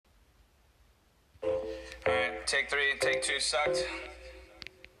Take 3, take 2 sucked.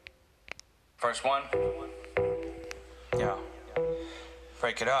 First one. Yo.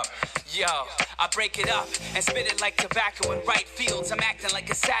 Break it up. Yo, I break it up and spit it like tobacco in right fields. I'm acting like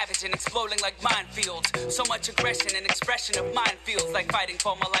a savage and exploding like minefields. So much aggression and expression of mine feels like fighting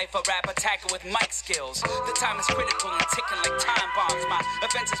for my life, a rap attacker with mic skills. The time is critical and ticking like time bombs. My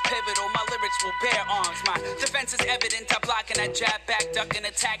offense is pivotal, my lyrics will bear arms. My defense is evident, I block and I jab back, duck and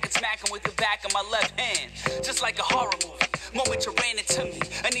attack and smacking with the back of my left hand. Just like a horror movie, moment you ran into me.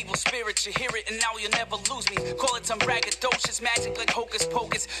 An evil spirit, you hear it and now you'll never lose me. Call it some braggadocious magic like hocus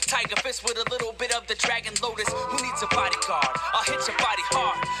pocus. Tiger fist with a little bit of the dragon lotus. Who needs a bodyguard? I'll hit your body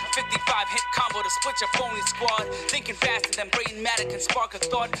hard. 55 hit combo to split your phony squad. Thinking faster than brain matter can spark a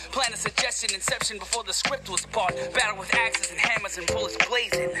thought. Plan a suggestion, inception before the script was bought. Battle with axes and hammers and bullets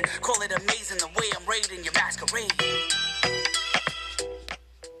blazing. Call it amazing the way I'm raiding your masquerade.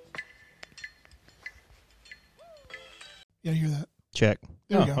 Yeah, I hear that. Check.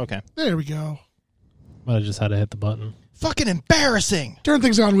 There we go. Okay. There we go. Might have just had to hit the button. Fucking embarrassing. Turn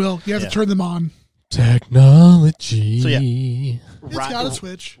things on, Will. You have to turn them on. Technology. So yeah, It's got a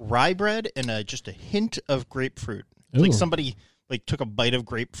switch. Rye bread and just a hint of grapefruit. Ooh. Like somebody took a bite of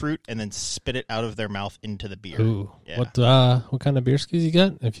grapefruit and then spit it out of their mouth into the beer. Ooh. Yeah. What kind of beer skis you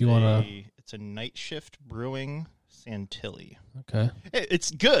got? If you want to. It's a Night Shift Brewing Santilli. Okay.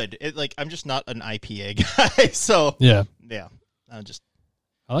 It's good. I'm just not an IPA guy, so Yeah. I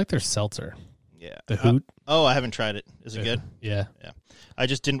like their seltzer. Yeah. The Hoot. I haven't tried it. Is it good? Yeah. Yeah. I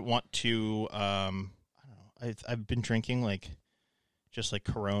just didn't want to. I don't know. I've been drinking just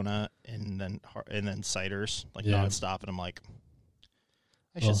Corona and then ciders nonstop, and I'm like,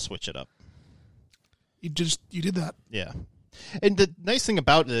 I should switch it up. You did that. Yeah. And the nice thing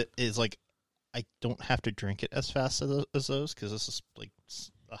about it is I don't have to drink it as fast as those because this is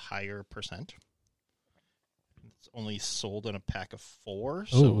a higher percent. It's only sold in a pack of 4.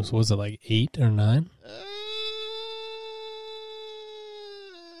 So was it 8 or 9?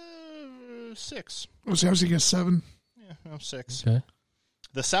 6. I was thinking 7. Yeah, 6. Okay.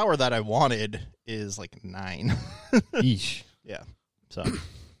 The sour that I wanted is 9. Yeesh. Yeah. So,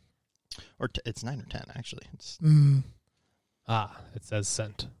 it's 9 or 10 actually. It's It says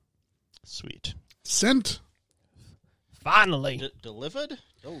sent. sweet. Sent. Finally. Delivered.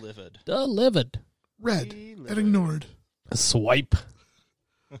 Red. And ignored. Swipe.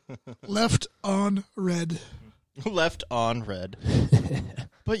 Left on red. Left on red.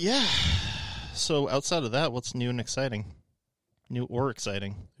 But yeah. So outside of that, what's new and exciting? New or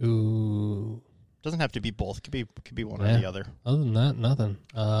exciting? Ooh. Doesn't have to be both. Could be one or the other. Other than that, nothing.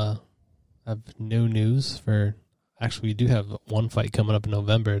 I have no news for. Actually, we do have one fight coming up in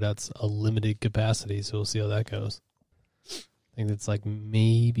November. That's a limited capacity, so we'll see how that goes. I think it's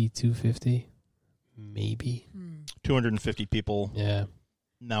maybe 250, maybe 250 people. Yeah.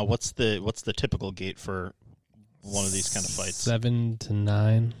 Now, what's the typical gate for one of these kind of fights? 7 to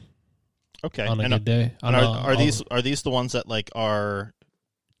 9. Okay. On a good day. Are these the ones that are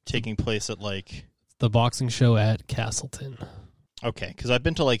taking place at the boxing show at Castleton? Okay, because I've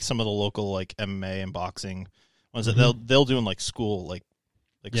been to some of the local MMA and boxing ones that they'll do in school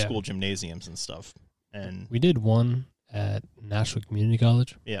school gymnasiums and stuff. And we did one at Nashville Community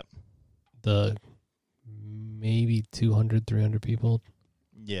College. Yeah. The maybe 200, 300 people.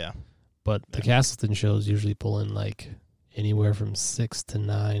 Yeah. But the Castleton shows usually pull in anywhere from 6 to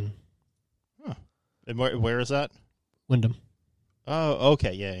 9. Huh. And where is that? Wyndham. Oh,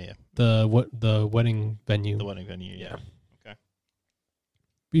 okay. Yeah. The wedding venue. The wedding venue, yeah. Okay.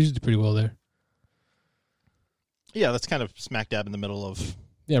 We usually do pretty well there. Yeah, that's kind of smack dab in the middle of...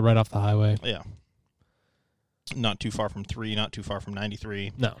 Yeah, right off the highway. Yeah. Not too far from 3, not too far from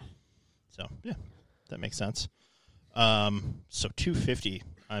 93. No. So, yeah, that makes sense. So 250.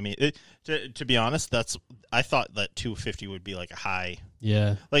 I mean, to be honest, I thought that 250 would be a high.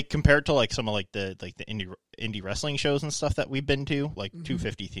 Yeah. Compared to some of the indie wrestling shows and stuff that we've been to,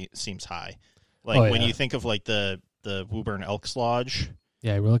 250 seems high. When you think of the Woburn Elks Lodge.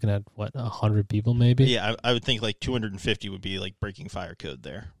 Yeah, we're looking at 100 people maybe. Yeah, I would think 250 would be breaking fire code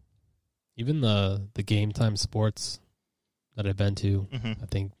there. Even the Game Time Sports that I've been to, I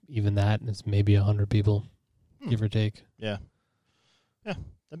think even that is maybe 100 people, give or take. Yeah. Yeah,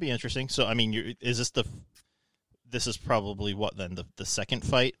 that'd be interesting. So, I mean, this is probably what then, the second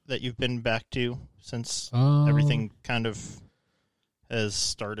fight that you've been back to since everything kind of has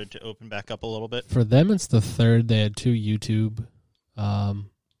started to open back up a little bit? For them, it's the third. They had 2 YouTube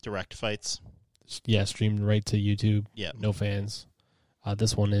direct fights. Yeah, streamed right to YouTube. Yeah. No fans.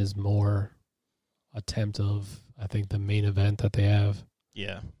 This one is more attempt of, I think, the main event that they have.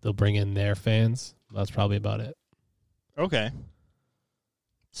 Yeah. they'll bring in their fans. That's probably about it. Okay.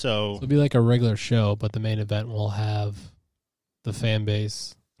 So It'll be like a regular show, but the main event will have the fan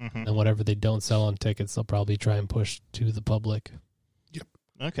base, mhm. and whatever they don't sell on tickets, they'll probably try and push to the public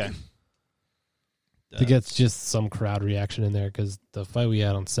Okay. to get just some crowd reaction in there. Because the fight we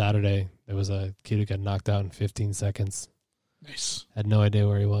had on Saturday, there was a kid who got knocked out in 15 seconds. Nice. Had no idea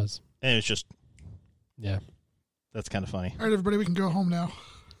where he was. And it's just Yeah. that's kind of funny. All right, everybody, we can go home now.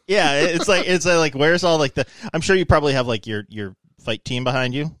 Yeah, it's like where's all like the? I'm sure you probably have like your fight team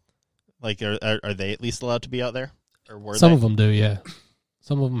behind you. Like, are they at least allowed to be out there? Or were Some they? of them do, yeah.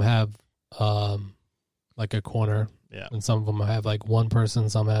 Some of them have like a corner, Yeah. and some of them have like one person.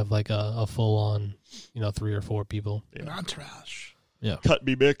 Some have like a full on, 3 or 4 people. An entourage. Yeah, Cut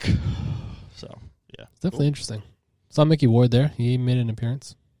me, Mick. So yeah, it's definitely interesting. Saw Mickey Ward there. He made an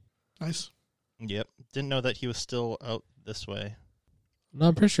appearance. Nice. Yep. Didn't know that he was still out this way. No,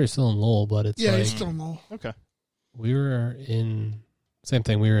 I'm pretty sure he's still in Lowell, but it's Yeah, like he's still low. Okay. we were in same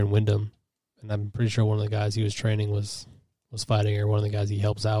thing. We were in Wyndham, and I'm pretty sure one of the guys he was training was fighting, or one of the guys he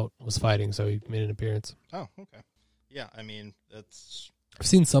helps out was fighting. So he made an appearance. Oh, okay. Yeah, I mean that's I've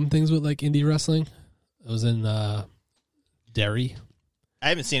seen some things with like indie wrestling. It was in Derry. I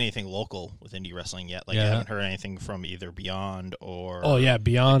haven't seen anything local with indie wrestling yet. Like I Yeah. haven't heard anything from either Beyond or. Oh yeah,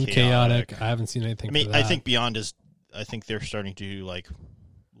 Beyond Chaotic. Chaotic. I haven't seen anything. I mean, for that. I think Beyond is. I think they're starting to do like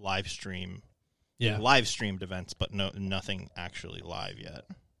live stream. yeah, Live streamed events, but nothing actually live yet.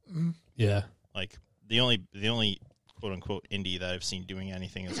 yeah. Like the only quote unquote indie that I've seen doing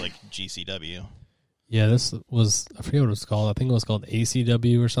anything is like GCW. Yeah, this was, I forget what it was called. I think it was called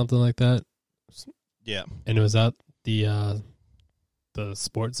ACW or something like that. Yeah. And it was at the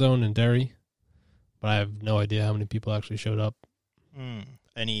Sports Zone in Derry. But I have no idea how many people actually showed up.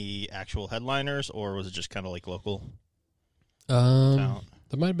 Any actual headliners, or was it just kind of like local There talent?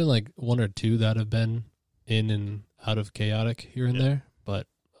 might have been like 1 or 2 that have been in and out of Chaotic here and Yeah. there. But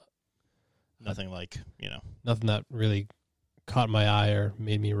Nothing like, nothing that really caught my eye or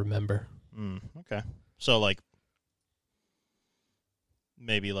made me remember. Okay. So like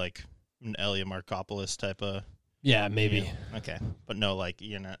maybe like an Elia Markopoulos type of Yeah, maybe. Okay. But no, like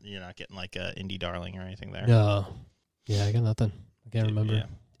you're not getting like a indie darling or anything there. No. Yeah, I got nothing. I can't remember. Yeah.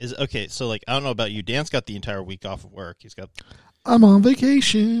 Is okay, so like I don't know about you. Dan's got the entire week off of work. He's got I'm on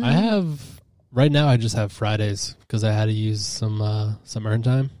vacation. I have right now. I just have Fridays because I had to use some earn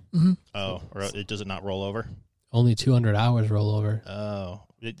time. or does it not roll over? Only 200 hours rollover, Oh.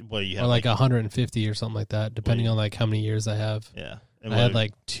 What do you have? or like 150 or something like that, depending Wait. on like how many years I have. Yeah. I had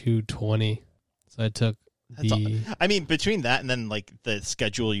like 220, so I took That's I mean, between that and then like the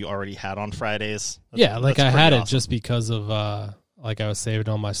schedule you already had on Fridays. Yeah, like that's I had pretty it awesome. just because of like I was saving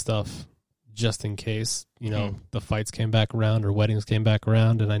all my stuff just in case, the fights came back around or weddings came back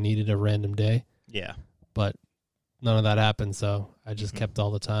around and I needed a random day. Yeah. But none of that happened, so I just kept all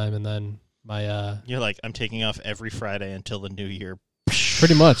the time, and then my You're like, I'm taking off every Friday until the new year.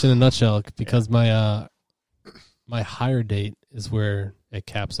 pretty much in a nutshell, because my hire date is where it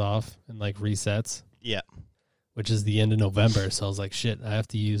caps off and like resets. Yeah. Which is the end of November. So I was like, shit, I have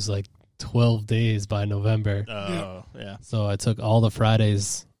to use like 12 days by November. Oh, yeah. So I took all the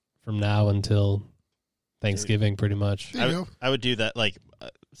Fridays from now until Thanksgiving, pretty much. There you go. I would do that. Like,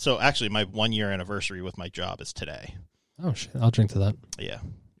 so actually, my 1 year anniversary with my job is today. Oh shit, I'll drink to that. Yeah,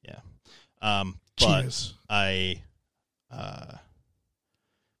 yeah. But Cheers.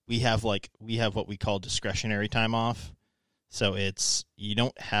 we have what we call discretionary time off. So you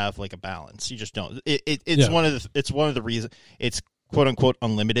don't have like a balance. You just don't. It's Yeah. one of the reasons it's quote unquote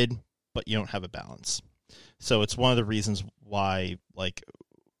unlimited, but you don't have a balance. So it's one of the reasons why like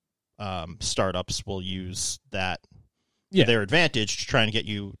startups will use that Yeah. to their advantage to try and get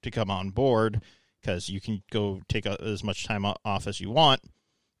you to come on board, because you can go take as much time off as you want,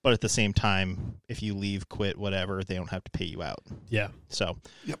 but at the same time, if you leave, quit, whatever, they don't have to pay you out. Yeah. So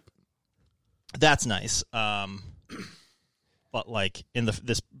Yep. that's nice. But like in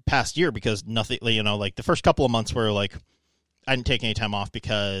this past year, because nothing, like the first couple of months were like I didn't take any time off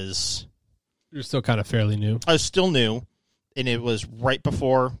because You're still kind of fairly new. I was still new, and it was right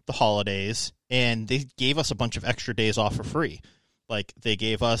before the holidays, and they gave us a bunch of extra days off for free. Like they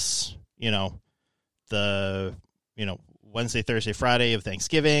gave us, the Wednesday, Thursday, Friday of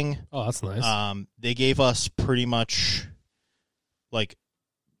Thanksgiving. Oh, that's nice. They gave us pretty much like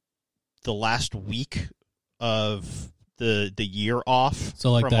the last week of the year off.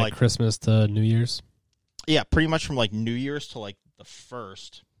 So like from that Christmas to New Year's? Yeah, pretty much from like New Year's to like the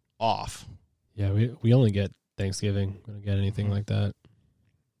 1st off. Yeah, we only get Thanksgiving. We don't get anything like that.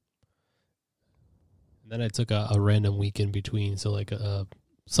 And Then I took a random week in between, so like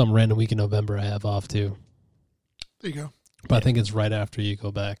some random week in November I have off too. There you go. But I think it's right after you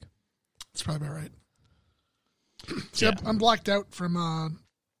go back. That's probably about right. See, I'm blacked out from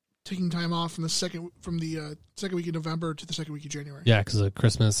taking time off from the second week of November to the second week of January. Yeah, because of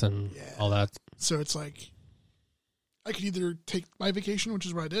Christmas and all that. So it's like I could either take my vacation, which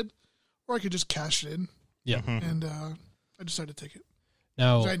is what I did, or I could just cash it in. Yeah. And I decided to take it.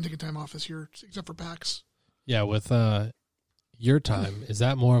 Now, I hadn't taken time off this year, except for PAX. Yeah, with your time, is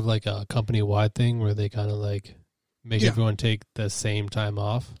that more of like a company-wide thing where they kind of like make everyone take the same time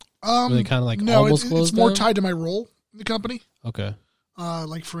off? Where they kind of like almost close it's more down? tied to my role in the company. Okay.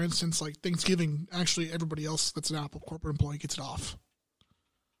 Like, for instance, like Thanksgiving, actually everybody else that's an Apple corporate employee gets it off.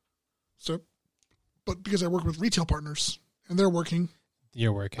 So, but because I work with retail partners and they're working.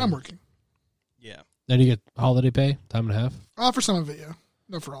 You're working. I'm working. Yeah. Then you get holiday pay, time and a half? For some of it, yeah.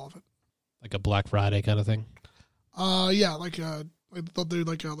 Not for all of it. Like a Black Friday kind of thing? Yeah, like they'll do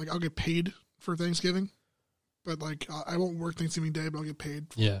like I'll get paid for Thanksgiving, but like I won't work Thanksgiving Day, but I'll get paid.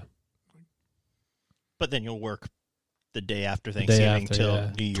 Yeah. But then you'll work the day after Thanksgiving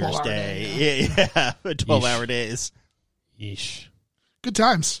till New Year's Day. Yeah, 12-hour days. Yeesh. Good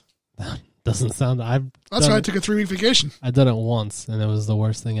times. Doesn't sound... That's why I took a 3-week vacation. I done it once, and it was the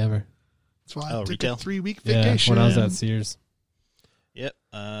worst thing ever. That's why I took retail? a 3-week vacation. Yeah, when I was at Sears. Yep,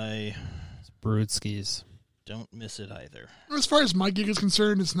 I Brewskis. don't miss it either. As far as my gig is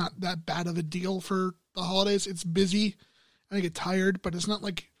concerned, it's not that bad of a deal for the holidays. It's busy, and I get tired, but it's not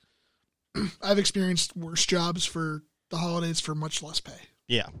like I've experienced worse jobs for the holidays for much less pay.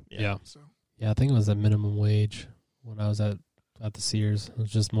 Yeah. So Yeah, I think it was at minimum wage when I was at the Sears. It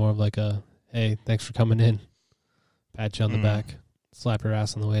was just more of like a, hey, thanks for coming in. Pat you on the back. Slap your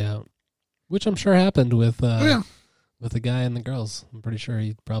ass on the way out. Which I'm sure happened with with the guy and the girls. I'm pretty sure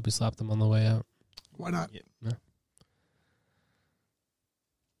he probably slapped them on the way out. Why not? Yeah. I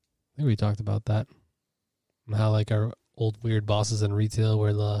think we talked about that. And how like our old weird bosses in retail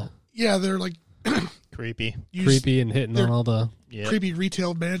were They're like creepy and hitting on all the creepy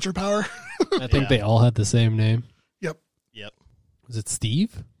retail manager power. I think they all had the same name. Yep. Was it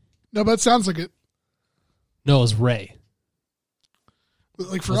Steve? No, but it sounds like it. No, it was Ray.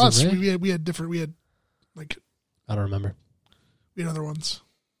 Like for Was it us, Ray? we had different. We had like I don't remember. we had other ones.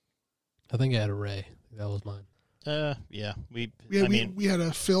 I think I had a Ray. That was mine. Yeah. We had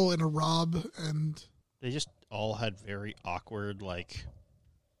a Phil and a Rob, and They just all had very awkward, like...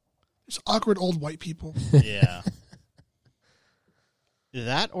 just awkward old white people. Yeah.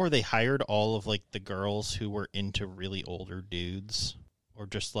 That, or they hired all of, like, the girls who were into really older dudes. Or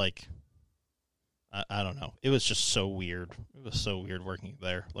just, like... I don't know. It was just so weird. It was so weird working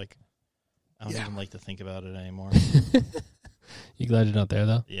there. Like, I don't even like to think about it anymore. You glad you're not there,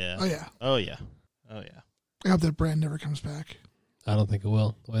 though? Yeah. Oh yeah. Oh, yeah. Oh, yeah. I hope that brand never comes back. I don't think it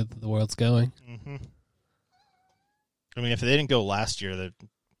will, the way the world's going. Mm-hmm. I mean, if they didn't go last year, they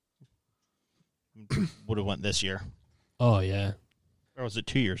would have went this year. Oh, yeah. Or was it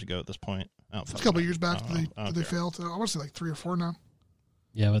 2 years ago at this point? It's a couple of years back. Did they care. fail? I want to say like 3 or 4 now.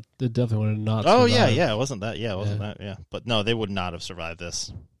 Yeah, but they definitely would have not Oh, survived. yeah. It wasn't that. Yeah, it wasn't that. Yeah. But no, they would not have survived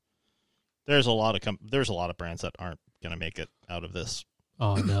this. There's a lot of brands that aren't going to make it out of this.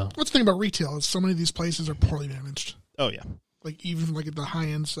 Oh, no. What's the thing about retail is so many of these places are poorly managed. Oh, yeah. Like even like the high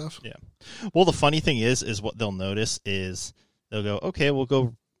end stuff. Yeah. Well, the funny thing is what they'll notice is they'll go, okay, we'll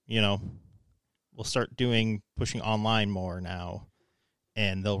go, we'll start pushing online more now.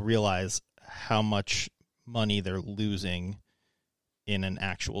 And they'll realize how much money they're losing in an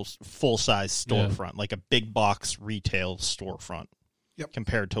actual full-size storefront, like a big box retail storefront. Yep.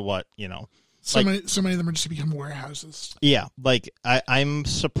 Compared to what, So many of them are just become warehouses. Yeah, like I'm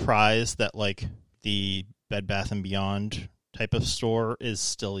surprised that like the Bed Bath & Beyond type of store is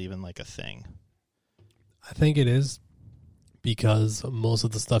still even like a thing. I think it is because most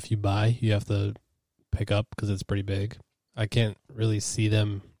of the stuff you buy, you have to pick up because it's pretty big. I can't really see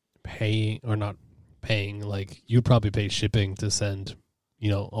them paying or not paying. Like you'd probably pay shipping to send,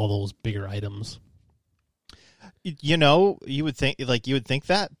 all those bigger items. You would think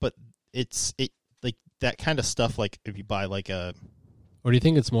that, but it's like that kind of stuff. Like if you buy like a, or do you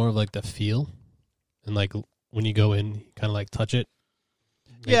think it's more of like the feel and like when you go in, you kind of like touch it?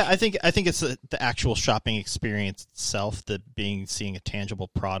 Yeah, I think it's the actual shopping experience itself, seeing a tangible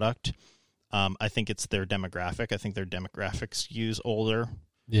product. I think it's their demographic. I think their demographic skews older.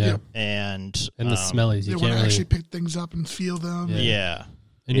 Yeah, and the smellies. You They can't want to really actually pick things up and feel them. Yeah.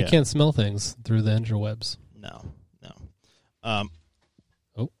 And you can't smell things through the interwebs. No.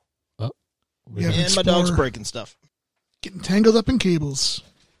 We have And my dog's breaking stuff. Getting tangled up in cables.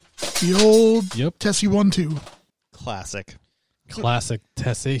 The old Yep. Tessie 1-2. Classic.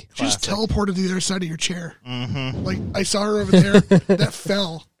 Tessie. She just teleported to the other side of your chair. Mm-hmm. Like, I saw her over there, that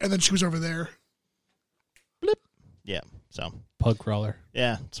fell, and then she was over there. Yeah. So Pug crawler.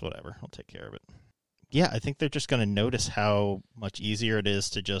 yeah, it's whatever. I'll take care of it. Yeah, I think they're just going to notice how much easier it is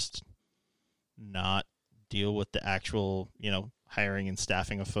to just not deal with the actual, hiring and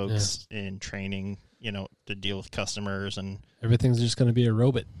staffing of folks and training, to deal with customers and Everything's just going to be a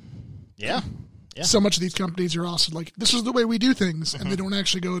robot. yeah. Yeah. So much of these companies are also like, this is the way we do things, and they don't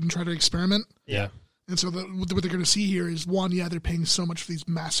actually go and try to experiment. Yeah. And so what they're going to see here is, one, they're paying so much for these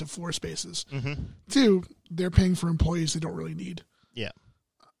massive floor spaces. Mm-hmm. Two, they're paying for employees they don't really need. Yeah.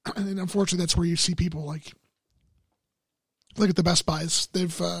 And then unfortunately, that's where you see people like at the Best Buys.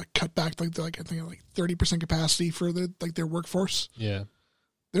 They've cut back I think 30% capacity for their workforce. Yeah.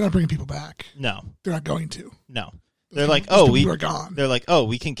 They're not bringing people back. No. They're not going to. No. They're like, are gone. They're like,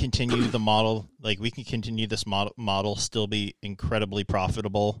 we can continue the model. Like, we can continue this model, still be incredibly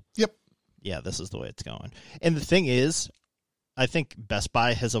profitable. Yep. Yeah, this is the way it's going. And the thing is, I think Best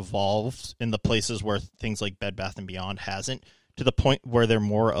Buy has evolved in the places where things like Bed Bath & Beyond hasn't, to the point where they're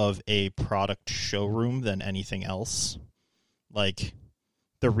more of a product showroom than anything else. Like,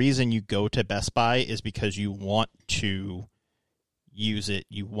 the reason you go to Best Buy is because you want to use it.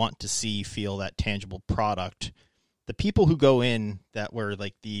 You want to see, feel that tangible product. The people who go in that were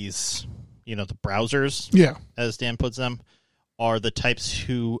like these, the browsers, Yeah. as Dan puts them, are the types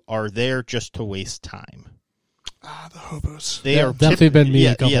who are there just to waste time. Ah, the hobos. They Yeah, are definitely been me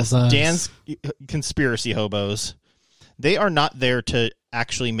a couple yes, times. Dan's conspiracy hobos. They are not there to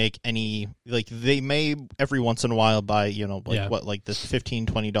actually make any, like, they may every once in a while buy, this $15,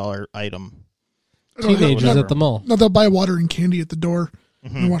 $20 item. Teenagers whatever. at the mall. No, they'll buy water and candy at the door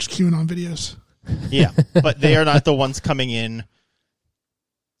and watch QAnon videos. Yeah, but they are not the ones coming in,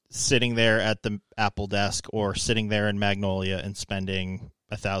 sitting there at the Apple desk or sitting there in Magnolia and spending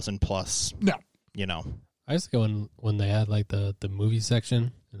 $1,000 plus. No. I used to go in when they had like the movie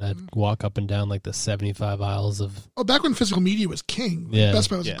section, and I'd walk up and down like the 75 aisles of. Oh, back when physical media was king. Yeah. Best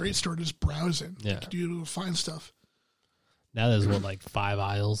Buy was Yeah. a great store to just browse in. Yeah. You could do find stuff. Now there's like 5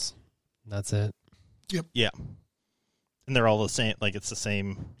 aisles. That's it. Yeah. And they're all the same, like it's the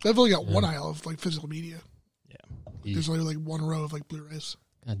same. They've only got one aisle of physical media. Yeah. There's only one row of Blu-rays.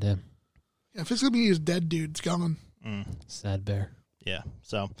 God damn. Yeah, physical media is dead, dude. It's gone. Sad bear. Yeah.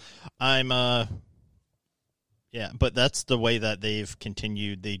 So I'm but that's the way that they've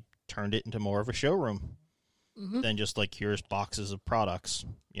continued. They turned it into more of a showroom than just like, here's boxes of products.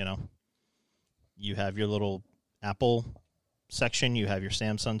 You have your little Apple section, you have your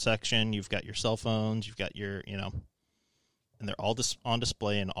Samsung section, you've got your cell phones, you've got your, and they're all on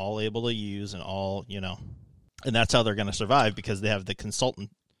display and all able to use and all, and that's how they're going to survive, because they have the consultant.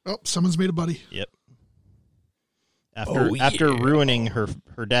 Oh, someone's made a buddy. Yep. After ruining her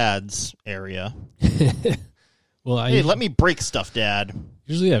dad's area. Well, Hey, let me break stuff, Dad.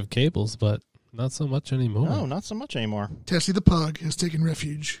 usually have cables, but not so much anymore. No, not so much anymore. Tessie the pug has taken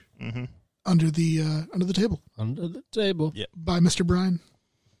refuge under the table Under the table. Yeah. by Mr. Brien.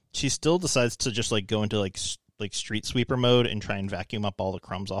 She still decides to just go into like street sweeper mode and try and vacuum up all the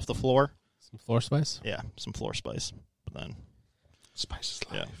crumbs off the floor. Some floor spice. Yeah, some floor spice. But then, Spice is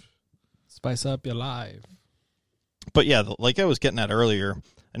yeah. life. Spice up your life. But yeah, like I was getting at earlier,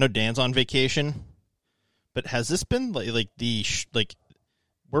 I know Dan's on vacation, but has this been we're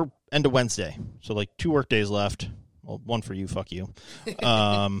end of Wednesday, so 2 work days left. Well, one for you, fuck you.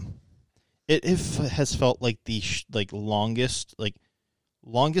 It has felt like the longest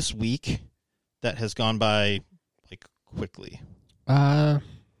week that has gone by quickly. If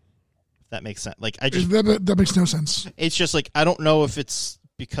that makes sense. That makes no sense. It's just I don't know if it's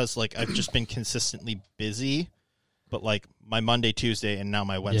because I've just been consistently busy, but my Monday, Tuesday, and now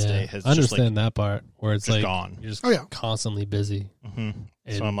my Wednesday has I understand that part where it's just gone. You're just Oh, yeah. constantly busy. Mm-hmm.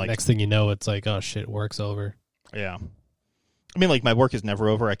 And So I'm next thing you know, it's oh shit, work's over. Yeah. I mean, my work is never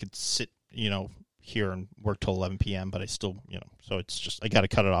over. I could sit, here and work till 11 p.m., but I still, so it's just, I got to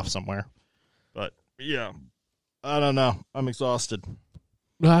cut it off somewhere. But yeah, I don't know. I'm exhausted.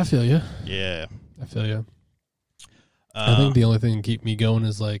 No, I feel you. Yeah. I feel you. I think the only thing to keep me going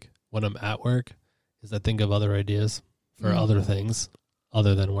is when I'm at work is I think of other ideas for other things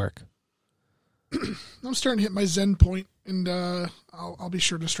other than work. I'm starting to hit my zen point, and I'll be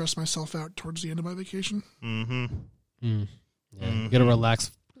sure to stress myself out towards the end of my vacation. Mm-hmm. Yeah, you got to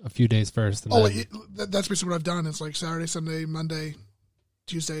relax a few days first. And then, That's basically what I've done. It's Saturday, Sunday, Monday,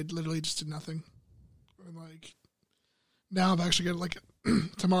 Tuesday. I literally just did nothing. And now I've actually got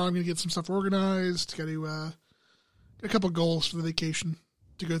tomorrow I'm going to get some stuff organized. Got to a couple goals for the vacation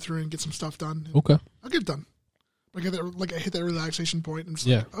to go through and get some stuff done. Okay. I'll get it done. I hit that relaxation point.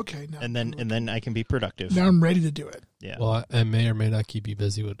 And okay, now and then I can be productive. now I'm ready to do it. Yeah. Well, I may or may not keep you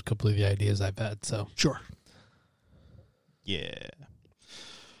busy with a couple of the ideas I've had. So Sure. Yeah.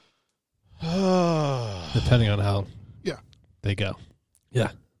 depending on how Yeah. they go.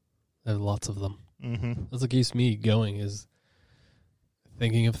 Yeah. I have lots of them. Mm-hmm. That's what keeps me going is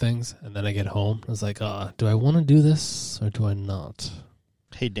thinking of things, and then I get home. I was like, do I want to do this or do I not?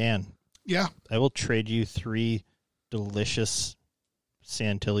 Hey, Dan, Yeah. I will trade you 3 delicious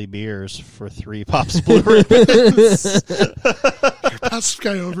Santilli beers for 3 Pops Blue Ribbons. Pass this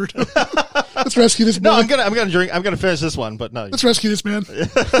guy over. Let's rescue this No, man. I'm gonna finish this one, but no. Let's rescue this man.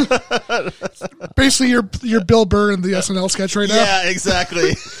 Basically, you're Bill Burr in the SNL sketch right now. Yeah,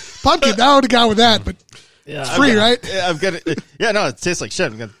 exactly. Pumpkin. I would have gone with that, but Yeah. it's free, right? Yeah, I'm gonna. Yeah, no, it tastes like shit.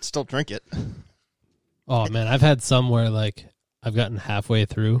 I'm gonna still drink it. Oh, man. I've had some where, like, I've gotten halfway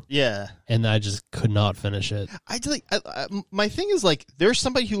through, Yeah, and I just could not finish it. my thing is like, there's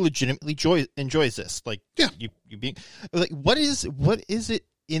somebody who legitimately enjoys this. Like, Yeah. you being like, what is it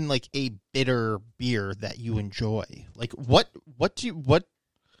in like a bitter beer that you enjoy? Like, what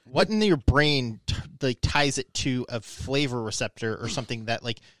in your brain like ties it to a flavor receptor or something that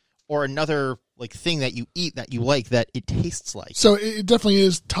like, or another like thing that you eat that you like that it tastes like? So it definitely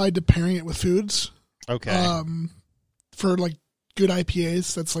is tied to pairing it with foods. Okay. For like good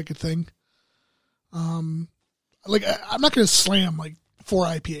IPAs, that's like a thing. Like I'm not going to slam like 4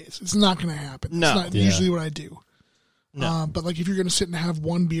 IPAs. It's not going to happen. No. It's not Yeah. usually what I do. No. But like if you're going to sit and have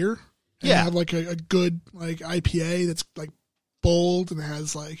one beer and Yeah. have like a good like IPA that's like bold and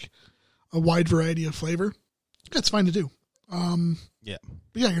has like a wide variety of flavor, that's fine to do. Yeah.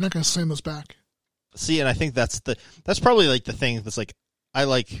 But yeah, you're not going to slam those back. See, and I think that's probably like the thing that's like I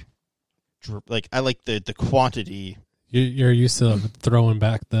like the quantity. You're used to throwing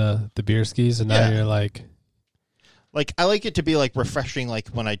back the beer skis, and now Yeah. you're like, Like I like it to be like refreshing, like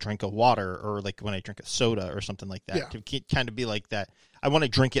when I drink a water or like when I drink a soda or something like that. Yeah. To kind of be like that. I want to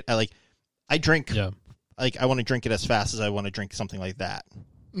drink it. I drink. yeah. Like I want to drink it as fast as I want to drink something like that.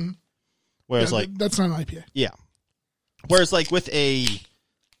 Mhm. Whereas Yeah, like that's not an IPA. yeah. Whereas like with a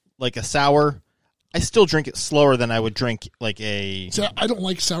sour, I still drink it slower than I would drink like a So I don't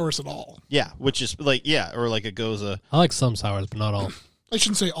like sours at all. which is like or like a Goza. I like some sours, but not all. I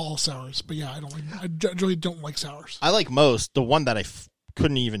shouldn't say all sours, but yeah, I generally don't like sours. I like most. The one that I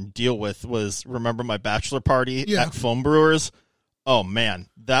couldn't even deal with was, remember my bachelor party Yeah. at Foam Brewers? Oh man,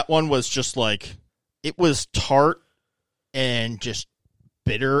 that one was just like, it was tart and just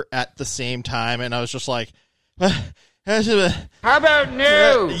bitter at the same time, and I was just like, how about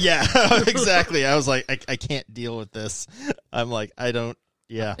no? Yeah, exactly. I was like, I can't deal with this. I'm like, I don't.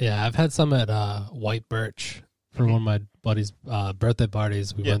 Yeah. Yeah, I've had some at White Birch for one of my buddy's birthday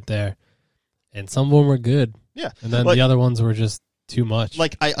parties. We Yeah. went there, and some of them were good, Yeah. and then Like- the other ones were just too much.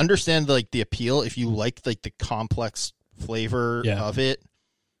 Like I understand like the appeal if you like the complex flavor Yeah. of it.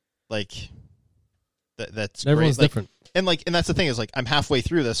 Like that's everyone's great. Like, different. and that's the thing is like I'm halfway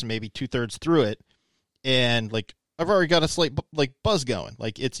through this and maybe 2/3 through it, and like I've already got a slight like buzz going.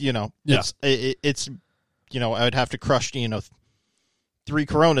 Like it's Yeah. it's I would have to crush 3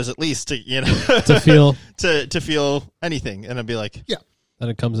 Coronas at least to To feel to feel anything, and I'd be like, that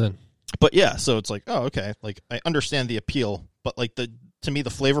it comes in. but yeah, so it's like, oh, okay, like I understand the appeal, but like to me the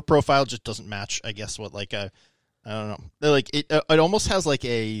flavor profile just doesn't match. I guess what like I don't know, like it almost has like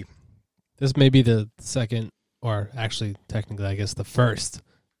a This may be the second, or actually technically, I guess the first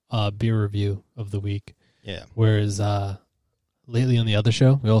beer review of the week. yeah Whereas lately on the other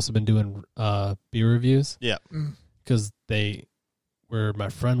show, we've also been doing beer reviews. yeah Because where my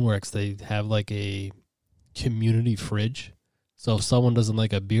friend works, they have like a community fridge. So if someone doesn't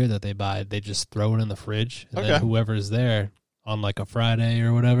like a beer that they buy, they just throw it in the fridge. And Okay. then whoever's there on like a Friday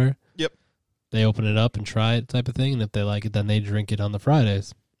or whatever, Yep. they open it up and try it type of thing. And if they like it, then they drink it on the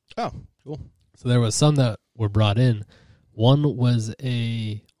Fridays. oh cool So there was some that were brought in. One was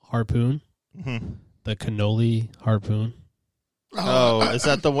a harpoon, mm-hmm. the cannoli harpoon. Is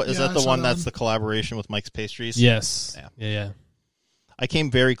that the yeah, I the saw one that that's one. the collaboration with Mike's Pastries? Yes. Yeah. Yeah. I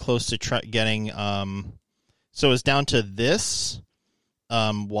came very close to getting so it's down to this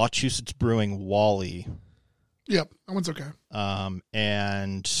Wachusett Brewing Wally Yep, that one's okay.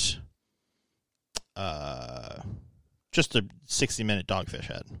 and just a 60-minute Dogfish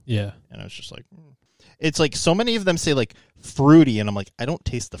Head. Yeah. And I was just like, it's like so many of them say like fruity, and I'm like, I don't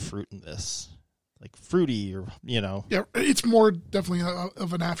taste the fruit in this. Like fruity, or Yeah, it's more definitely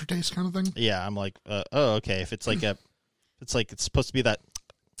of an aftertaste kind of thing. yeah. I'm like, oh, okay. If it's like it's supposed to be that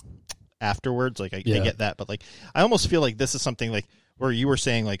afterwards, like I get that, but like I almost feel like this is something like where you were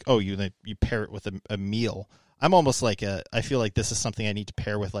saying like, oh, you pair it with a meal. I'm almost like I feel like this is something I need to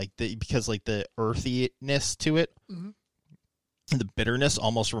pair with like because like the earthiness to it, and the bitterness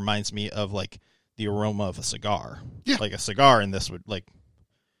almost reminds me of like the aroma of a cigar. Yeah. Like a cigar, and this would like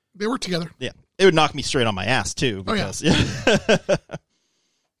they work together. Yeah, it would knock me straight on my ass too. Because,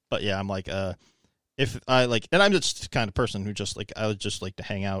 But yeah, I'm like if I like, and I'm just the kind of person who just like I would just like to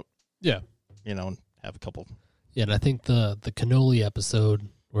hang out. Yeah. You know, and have a couple. Yeah, and I think the cannoli episode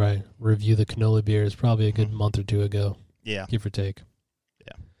where I review the cannoli beer is probably a good month or two ago. Yeah. Give or take.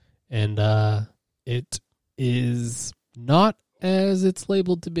 Yeah. And it is not as it's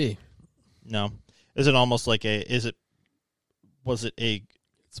labeled to be. No. Is it almost like it's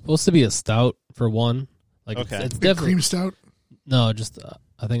supposed to be a stout for one. Like okay. it's Big definitely cream stout. No, just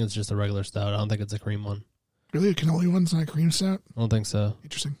I think it's just a regular stout. I don't think it's a cream one. Really, a cannoli one's not a cream stout? I don't think so.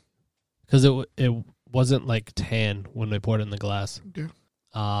 Interesting. Because it wasn't like tan when they poured it in the glass. Okay.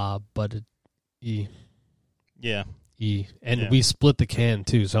 But yeah. And we split the can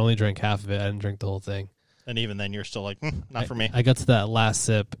too, so I only drank half of it. I didn't drink the whole thing. And even then, you're still like, not for me. I got to that last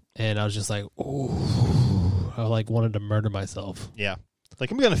sip, and I was just like, ooh, I like wanted to murder myself. Yeah,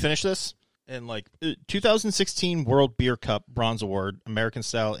 like I'm gonna finish this. And like 2016 World Beer Cup Bronze Award, American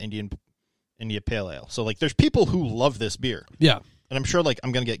Style India Pale Ale. So like, there's people who love this beer. Yeah, and I'm sure like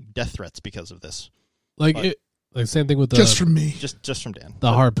I'm gonna get death threats because of this. Like same thing with the just from me, just from Dan.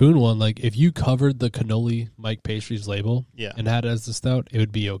 The harpoon one. Like if you covered the cannoli Mike Pastries label, and had it as the stout, it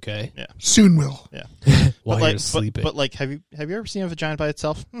would be okay. Yeah, soon will. Yeah, while you're sleeping. But like, have you ever seen a vagina by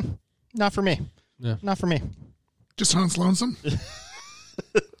itself? Not for me. Yeah, not for me. Just sounds lonesome.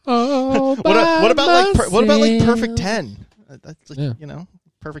 Oh, what about like Perfect 10? That's like, you know,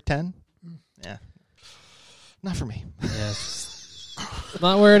 Perfect 10. Yeah, not for me. Yeah,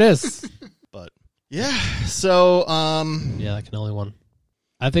 not where it is. But yeah, so yeah, that cannoli one.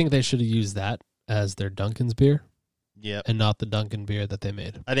 I think they should have used that as their Dunkin's beer. Yeah, and not the Dunkin' beer that they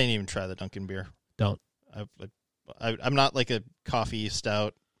made. I didn't even try the Dunkin' beer. Don't. I'm not like a coffee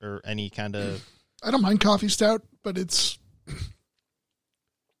stout or any kind of. I don't mind coffee stout, but it's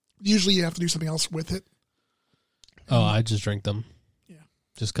usually you have to do something else with it. Oh, I just drink them. Yeah.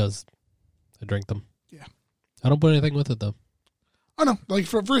 Just because I drink them. Yeah. I don't put anything with it, though. Oh, no. Like,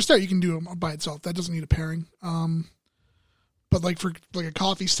 for a stout, you can do it by itself. That doesn't need a pairing. But, like, for like a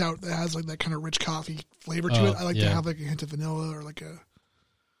coffee stout that has, like, that kind of rich coffee flavor to it, I like to have, like, a hint of vanilla or, like,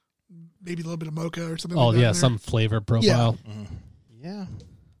 maybe a little bit of mocha or something like that. Oh, yeah, some flavor profile. Yeah. Yeah.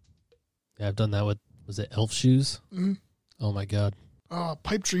 Yeah, I've done that with, was it Elf Shoes? Mm-hmm. Oh, my God.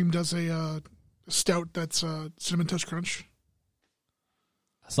 Pipe Dream does a stout that's Cinnamon Toast Crunch.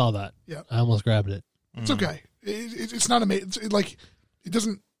 I saw that. Yeah. I almost grabbed it. It's okay. It's not amazing.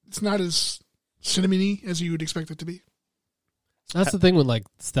 It's not as cinnamony as you would expect it to be. That's the thing with like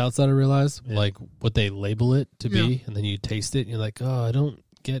stouts that I realize, like what they label it to be, and then you taste it and you're like, oh, I don't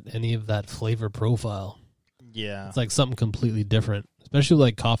get any of that flavor profile. Yeah. It's like something completely different. Especially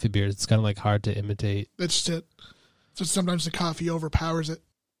like coffee beers. It's kind of like hard to imitate. That's just it. So sometimes the coffee overpowers it.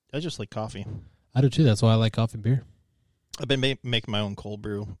 I just like coffee. I do too. That's why I like coffee beer. I've been making my own cold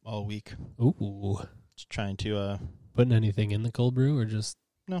brew all week. Ooh. Just trying to... Putting anything in the cold brew or just...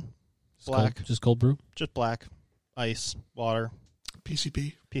 No. Black. Just cold brew? Just black. Ice. Water.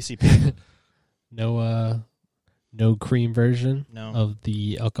 PCP. No cream version No. of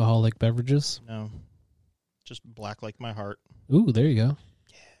the alcoholic beverages? No. Just black like my heart. Ooh, there you go.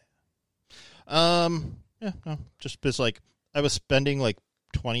 Yeah. Yeah, no. Just because, like, I was spending, like,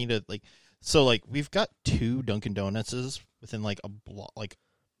 20 to, like... So, like, we've got 2 Dunkin' Donuts within, like, a block, like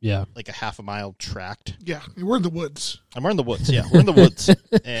a half a mile tract. Yeah, we're in the woods. We're in the woods, yeah. We're in the woods.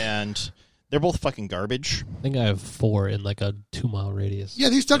 And they're both fucking garbage. I think I have 4 in, like, a 2-mile radius. Yeah,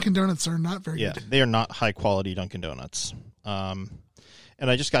 these Dunkin' Donuts are not very good. Yeah, they are not high-quality Dunkin' Donuts. And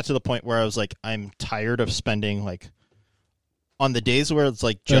I just got to the point where I was like, I'm tired of spending, like, on the days where it's,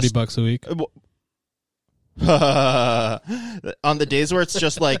 like, just... $30 a week. On the days where it's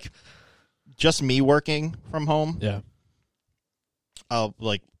just, like, just me working from home. Yeah. I'll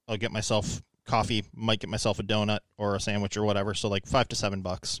get myself coffee, might get myself a donut or a sandwich or whatever. So, like, $5 to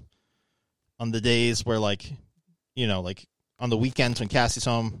 $7. On the days where, like, you know, like, on the weekends when Cassie's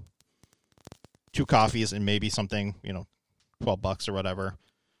home, 2 coffees and maybe something, you know, $12 or whatever.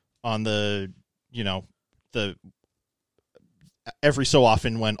 On the, you know, every so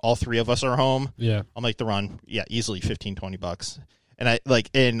often when all 3 of us are home, I'll make the run. Yeah, easily $15, $20.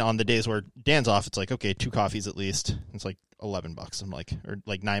 And on the days where Dan's off, it's like, okay, 2 coffees at least. It's like $11. I'm like, or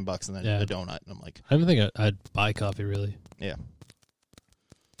like $9 and then a donut. And I'm like, I don't think I'd buy coffee really. Yeah.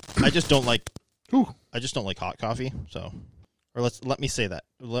 I just don't like hot coffee. So Or let me say that.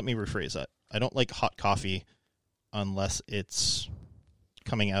 Let me rephrase that. I don't like hot coffee unless it's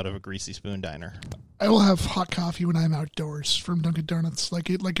coming out of a greasy spoon diner. I will have hot coffee when I'm outdoors from Dunkin' Donuts. Like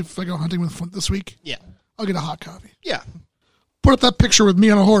if I go hunting with Flint this week, Yeah. I'll get a hot coffee. Yeah. Put up that picture with me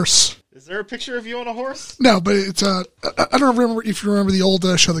on a horse. Is there a picture of you on a horse? No, but it's I don't remember if you remember the old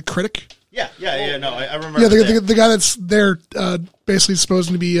show The Critic. Yeah. No, I remember. Yeah, the guy that's there basically supposed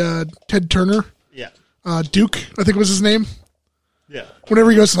to be Ted Turner. Yeah. Duke, I think was his name. Yeah. Whenever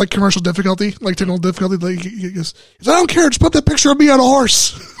he goes to like commercial difficulty, like technical difficulty, like, he goes, I don't care, just put that picture of me on a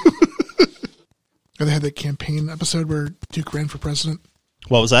horse. Or they had that campaign episode where Duke ran for president.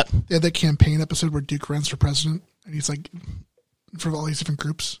 What was that? They had that campaign episode where Duke runs for president, and he's like, for all these different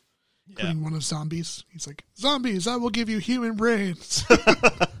groups, including one of zombies. He's like, zombies, I will give you human brains.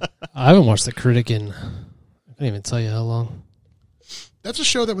 I haven't watched The Critic in, I can't even tell you how long. That's a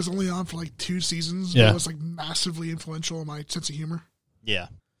show that was only on for like 2 seasons, Yeah. but it was like massively influential in my sense of humor. Yeah.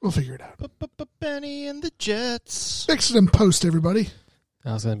 We'll figure it out. Benny and the Jets. Fix it in post, everybody.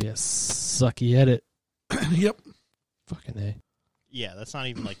 That was going to be a sucky edit. Yep. Fucking A. Yeah, that's not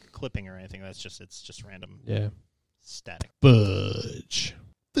even like clipping or anything. It's just random Yeah. static. Budge.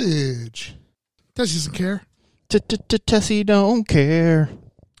 Bitch. Tessie doesn't care. Tessie don't care.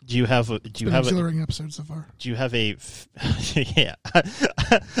 Do you have a Exhilarating episode so far. Do you have a yeah.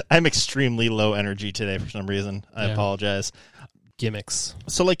 I'm extremely low energy today for some reason. I Yeah. apologize. Gimmicks.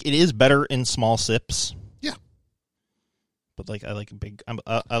 So like it is better in small sips. Yeah. But like I like a big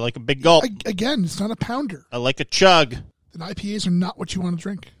I like a big gulp. Again, it's not a pounder. I like a chug. And IPAs are not what you want to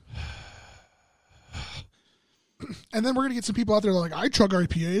drink. And then we're going to get some people out there that are like, I chug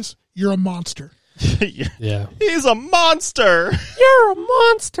IPAs. You're a monster. Yeah. He's a monster. You're a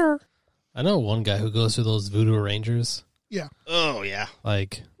monster. I know one guy who goes through those Voodoo Rangers. Yeah. Oh yeah.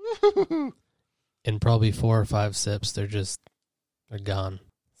 Like, in probably 4 or 5 sips, they're gone.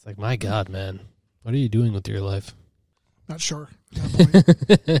 It's like, my God, man. What are you doing with your life? Not sure. At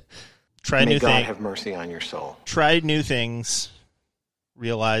that point. Try May new God things. have mercy on your soul. Try new things.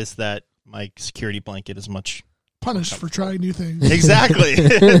 Realize that my security blanket is much Punished for trying new things. exactly.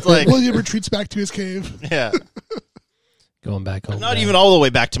 It's like William retreats back to his cave. yeah. Going back home. I'm not now. even all the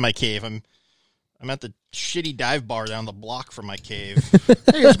way back to my cave. I'm at the shitty dive bar down the block from my cave.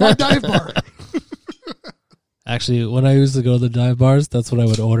 Hey, it's my dive bar. Actually, when I used to go to the dive bars, that's what I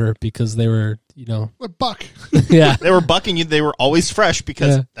would order because they were, A buck. yeah. They were bucking you. They were always fresh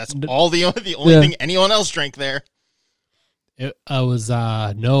because Yeah. that's all the only Yeah. thing anyone else drank there. I was,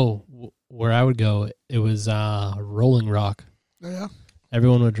 where I would go, it was Rolling Rock. Oh, yeah.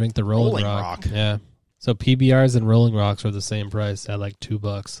 Everyone would drink the Rolling Rolling Rock. Rock. Yeah. So PBRs and Rolling Rocks are the same price at like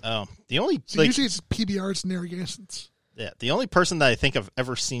 $2. Oh, the only So usually it's PBRs and Narragansons. the only person that I think I've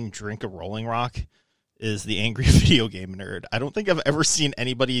ever seen drink a Rolling Rock is the angry video game nerd. I don't think I've ever seen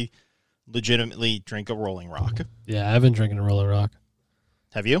anybody legitimately drink a Rolling Rock. Yeah, I've been drinking a Rolling Rock.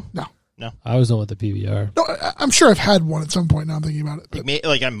 Have you? No. I was on with the PBR. No, I'm sure I've had one at some point. Now I'm thinking about it,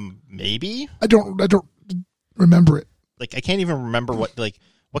 but I'm maybe I don't remember it. like I can't even remember what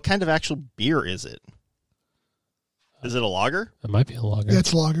kind of actual beer is it? Is it a lager? It might be a lager. Yeah,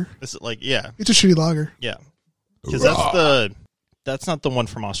 it's a lager. Is it yeah It's a shitty lager. because that's not the one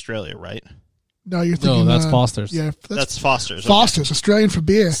from Australia, right? No, you're thinking. No, that's Foster's. Yeah, That's Foster's. Foster's, Australian for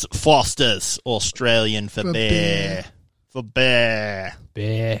beer. Okay. Foster's Australian for For beer. For beer.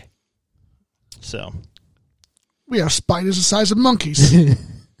 Bah. So, We are spiders the size of monkeys.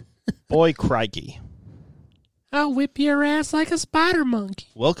 boy crikey. I'll whip your ass like a spider monkey.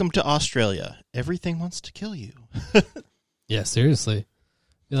 Welcome to Australia. Everything wants to kill you. Yeah, seriously.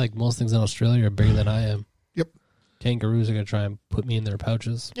 I feel like most things in Australia are bigger than I am. Yep. Kangaroos are going to try and put me in their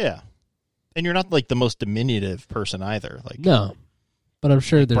pouches. Yeah. And you're not like the most diminutive person either. Like No. But I'm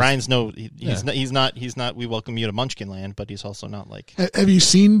sure there's... Brian's he's not we welcome you to Munchkin Land, but he's also not like Have you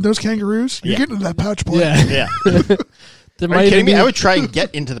seen those kangaroos? You're Yeah. getting into that pouch, boy. Yeah. yeah. There Are might you kidding me? be, I would try and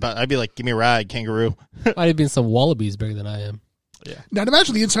get into the I'd be like, give me a ride, kangaroo. might have been some wallabies bigger than I am. Now, I'd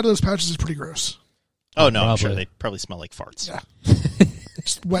imagine the inside of those pouches is pretty gross. Oh no, I'm sure Probably. they probably smell like farts. Yeah.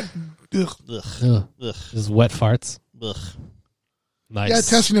 Just wet. Ugh. Ugh. Ugh. Ugh. Just wet farts. Ugh. Nice. Yeah,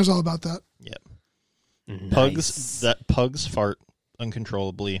 Tessie knows all about that. Yep. Nice. Pugs fart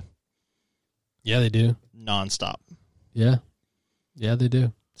uncontrollably Yeah, they do. nonstop. Yeah. Yeah, they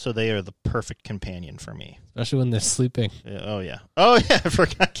do. So they are the perfect companion for me. Especially when they're sleeping. Yeah, oh yeah. Oh yeah, I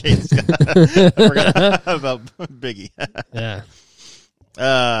forgot Kate's I forgot about Biggie. Yeah.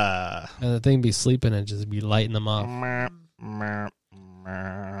 uh And the thing be sleeping and just be lighting them off.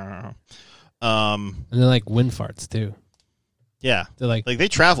 And they're like wind farts too. yeah. They're like Like they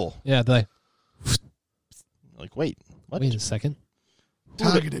travel. yeah, they're like Like, wait, What? Wait a second.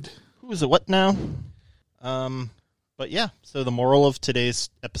 Targeted. Who is it? What now? But yeah, so the moral of today's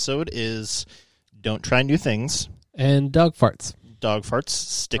episode is don't try new things. And dog farts. Dog farts.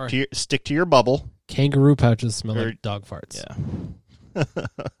 Stick to your bubble. Kangaroo pouches smell like dog farts.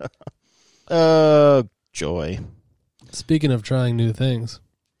 Yeah. Joy. Speaking of trying new things,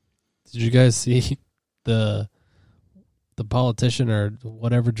 did you guys see the politician or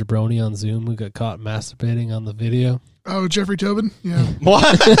whatever jabroni on Zoom who got caught masturbating on the video? Oh, Jeffrey Tobin? Yeah.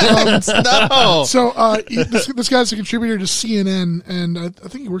 What? No. So this guy's a contributor to CNN, and I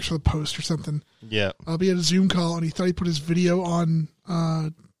think he works for the Post or something. Yeah. He had a Zoom call, and he thought he put his video on,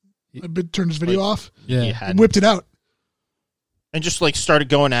 turned his video off, Yeah. and whipped it out. And just like started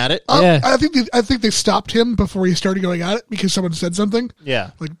going at it. Yeah. I think they stopped him before he started going at it because someone said something.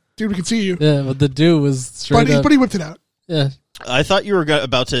 Yeah. Like, dude, we can see you. Yeah, but the dude was straight up. But he whipped it out. Yeah. I thought you were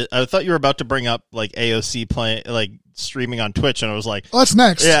about to bring up like AOC playing like streaming on Twitch, and I was like, Oh, that's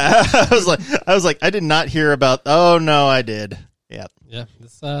next. yeah. I was like, I did not hear about. Oh no, I did. Yeah. Yeah.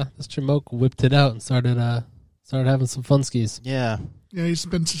 This Chamoke whipped it out and started having some fun skis. Yeah. Yeah, he's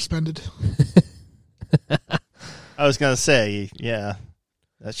been suspended. I was gonna say, yeah,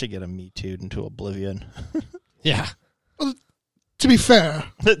 that should get him Me Too'd into oblivion. Yeah. To be fair,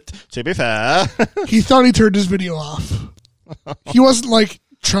 To be fair, he thought he turned his video off. He wasn't like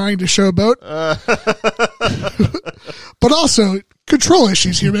trying to showboat, but also control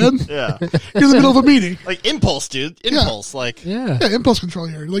issues here, man. yeah, You're in the middle of a meeting. like impulse, dude, impulse, like Yeah. Yeah, impulse control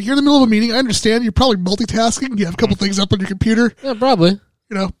here. Like, you're in the middle of a meeting. I understand. You're probably multitasking. You have a couple things up on your computer. Yeah, probably.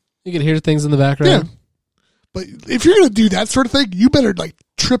 You know. You can hear things in the background. Yeah. But if you're gonna do that sort of thing, you better like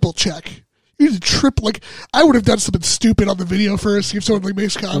triple check. You need to triple. Like, I would have done something stupid on the video first. See if someone like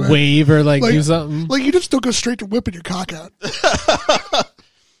makes a comment. Wave or like Like- do something. Like, you just don't go straight to whipping your cock out.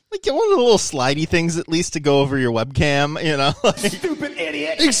 like get one of the little slidey things at least to go over your webcam, you know.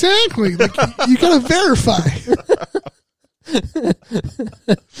 Like, Exactly. Like, you gotta verify.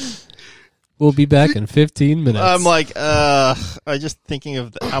 We'll be back in 15 minutes. I'm like, I just thinking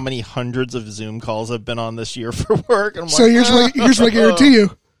of how many hundreds of Zoom calls I've been on this year for work. And I'm So like, here's what I guarantee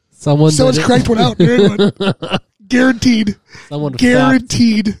you. someone's Cranked one out. You're in one. Guaranteed. Someone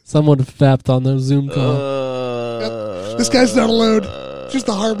Guaranteed. fapped on their Zoom call. This guy's not alone. Just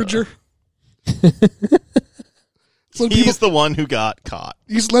the harbinger. So he's the one who got caught.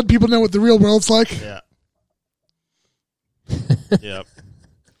 he's letting people know what the real world's like. Yeah. Yep.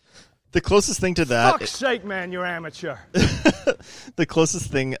 The closest thing to that. Fuck's sake, man, you're amateur. The closest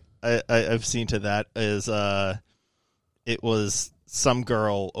thing I've seen to that is it was some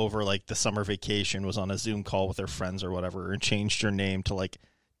girl over like the summer vacation was on a Zoom call with her friends or whatever and changed her name to like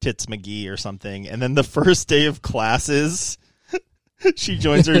Tits McGee or something. And then the first day of classes, she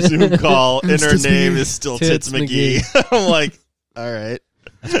joins her Zoom call and her Tits name McGee. is still Tits McGee. I'm like, all right.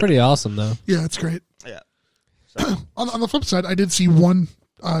 That's pretty awesome, though. Yeah, it's great. Yeah. On the flip side, I did see one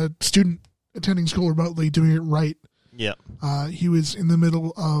student attending school remotely doing it right. Yeah. He was in the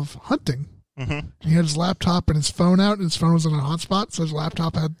middle of hunting. Mm-hmm. He had his laptop and his phone out, and his phone was on a hotspot, so his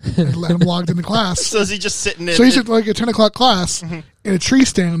laptop had let him logged into class. So is he just sitting in? So he's at like a 10 o'clock class in a tree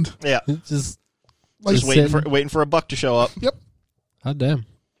stand. Yeah. Just Like, Just waiting for a buck to show up. Yep. hot damn.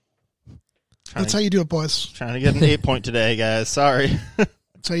 That's how you do it, boys. Trying to get an 8 point today, guys. Sorry.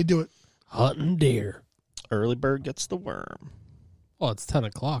 That's how you do it. Hunting deer. Early bird gets the worm. Well, it's 10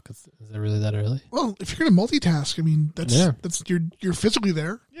 o'clock. Is it really that early? Well, if you're going to multitask, I mean, that's you're physically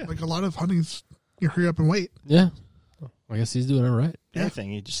there. Yeah. Like a lot of hunting's, you hurry up and wait. Yeah. I guess he's doing it right. Yeah.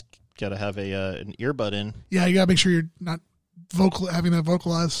 Anything, you just gotta have an earbud in. Yeah, you got to make sure you're not having that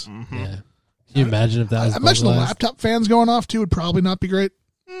vocalize. Mm-hmm. Yeah. Can you imagine if that was I imagine the vocalized? laptop fans going off too would probably not be great.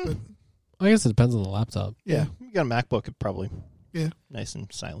 I guess it depends on the laptop. Yeah. You got a MacBook, it probably Yeah. nice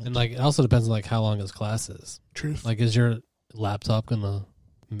and silent. And like it also depends on like how long his class is. Truth. Like is your laptop gonna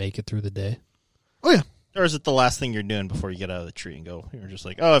make it through the day? Oh, yeah. Or is it the last thing you're doing before you get out of the tree and go? You're just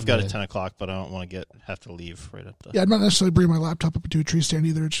like, oh, I've got Yeah. it 10 o'clock, but I don't want to have to leave right at the. Yeah, I'm not necessarily bringing my laptop up into a tree stand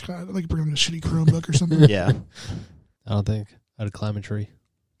either. It's just kind of like bringing a shitty Chromebook or something. Yeah. I don't think I'd climb a tree.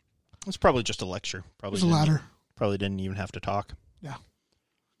 It's probably just a lecture. Probably There's a ladder. Probably didn't even have to talk.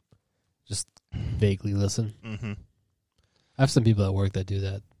 Just vaguely listen. Mm-hmm. I have some people at work that do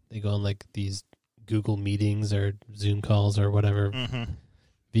that. They go on like these Google meetings or Zoom calls or whatever Mm-hmm.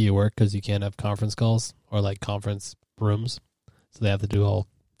 via work because you can't have conference calls or like conference rooms. So they have to do all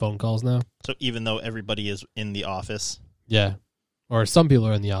phone calls now. So even though everybody is in the office, Yeah. Or some people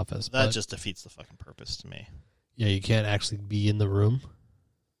are in the office. that but just defeats the fucking purpose to me. yeah, you can't actually be in the room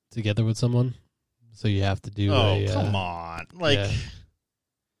together with someone. So you have to do Oh, come on. Like, yeah.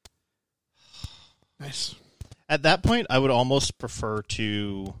 Nice. At that point, I would almost prefer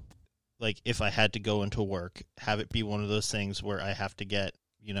to, like, if I had to go into work, have it be one of those things where I have to get,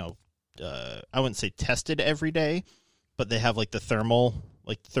 I wouldn't say tested every day, but they have, like, the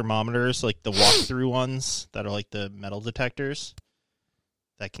thermometers, like the walk-through ones that are like the metal detectors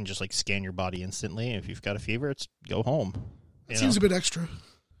that can just, like, scan your body instantly. If you've got a fever, it's go home. It seems a bit extra.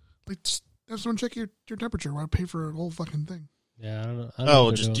 Like, just have someone check your temperature. Why pay for a whole fucking thing? Yeah, I don't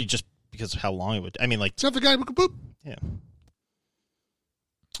know. Just because of how long it would. I mean, like, except the guy who could boop. Yeah.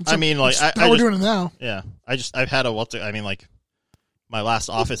 How we're doing it now. Yeah, I've had like my last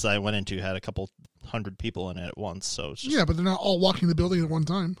office I went into had a couple hundred people in it at once. So it's just, yeah, but they're not all walking the building at one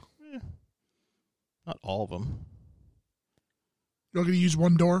time. Not all of them. You're going to use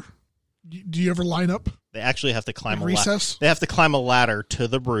one door. Do you ever line up? They actually have to climb recess. They have to climb a ladder to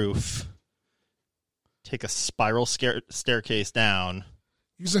the roof. Take a spiral staircase down.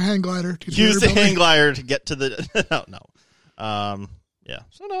 Use a hang glider. Use the hang glider to get to the. No. Yeah.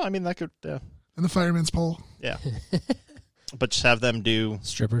 So no, I mean that could. And the fireman's pole. Yeah. But just have them do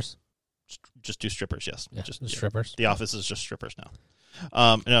strippers. Just do strippers. Yes. Yeah, just strippers. The office is just strippers now.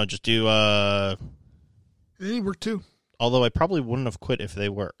 No, just do. They work too. Although I probably wouldn't have quit if they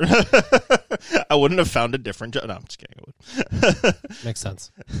were. I wouldn't have found a different job. No, I'm just kidding. I would. Makes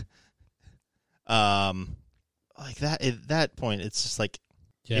sense. Like that at that point, it's just like,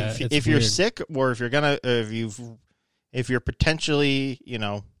 yeah, if you're sick or if you're potentially,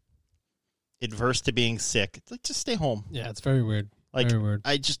 adverse to being sick, like just stay home. Yeah, it's very weird. Like, very weird.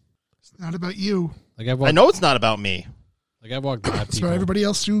 It's not about you. Like I know it's not about me. Like I've walked by it's about everybody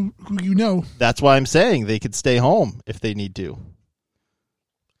else who you know. That's why I'm saying they could stay home if they need to.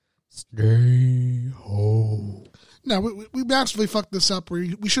 Stay home. No, we massively fucked this up.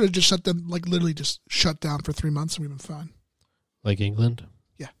 We should have just shut them, like literally just shut down for 3 months and we've been fine. Like England?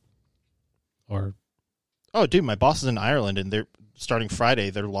 Yeah. Or... Oh, dude, my boss is in Ireland and they're starting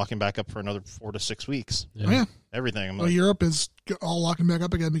Friday. They're locking back up for another 4 to 6 weeks. Yeah. Oh, yeah. Everything. I'm like, Europe is all locking back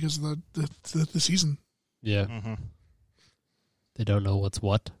up again because of the season. Yeah. Mm-hmm. They don't know what's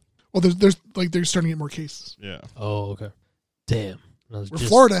what. Well, they're starting to get more cases. Yeah. Oh, okay. Damn.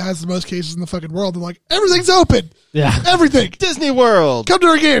 Florida has the most cases in the fucking world. They're like, everything's open. Yeah. Everything. Disney World. Come to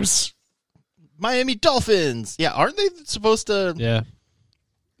our games. Miami Dolphins. Yeah, aren't they supposed to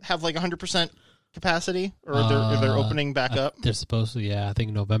have like 100% capacity? Or they're opening back up? They're supposed to, yeah. I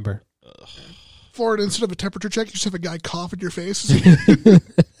think November. Florida, instead of a temperature check, you just have a guy cough in your face.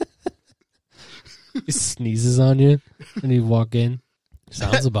 He sneezes on you and you walk in.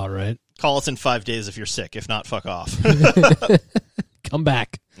 Sounds about right. Call us in 5 days if you're sick. If not, fuck off. Come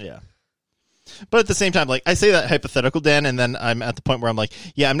back. Yeah. But at the same time, like, I say that hypothetical, Dan, and then I'm at the point where I'm like,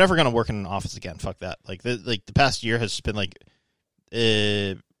 yeah, I'm never going to work in an office again. Fuck that. Like, the past year has been like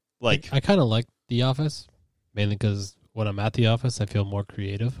I kind of like the office, mainly because when I'm at the office, I feel more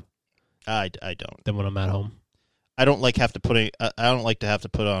creative. I don't. Than when I'm at home. I don't like I don't like to have to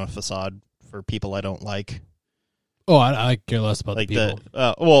put on a facade for people I don't like. Oh, I care less about like the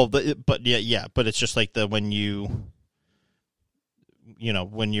people. But it's just like when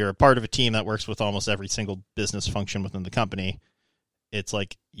when you're a part of a team that works with almost every single business function within the company, it's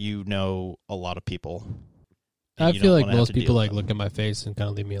like a lot of people. I feel like most people like look at my face and kind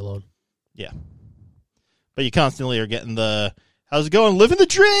of leave me alone. Yeah, but you constantly are getting the "How's it going? Living the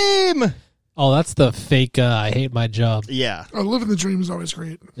dream." Oh, that's the fake. I hate my job. Yeah. Oh, living the dream is always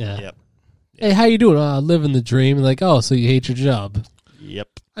great. Yeah. Yep. Hey, how you doing? Living the dream. Like, oh, so you hate your job? Yep.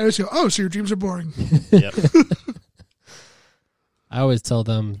 I always go, oh, so your dreams are boring. Yep. I always tell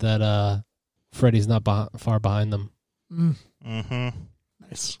them that Freddie's not far behind them. Mm. Mm-hmm.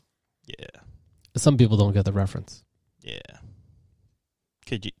 Nice. Yeah. Some people don't get the reference. Yeah.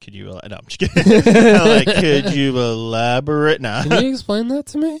 Could you? No, I'm just kidding. Could you elaborate? Nah. Can you explain that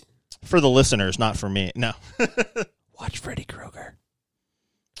to me? For the listeners, not for me. No. Watch Freddy Krueger.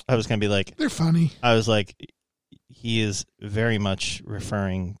 I was gonna be like, they're funny. I was like, he is very much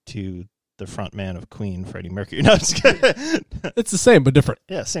referring to the front man of Queen, Freddie Mercury. No, I'm just kidding. It's the same but different.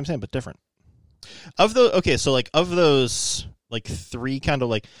 Yeah, same but different. Of those like three kind of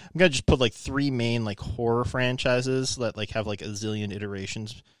like, I'm gonna just put like three main like horror franchises that like have like a zillion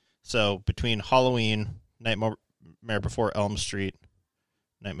iterations. So between Halloween, Nightmare on Elm Street,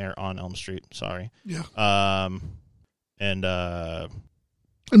 sorry. Yeah. And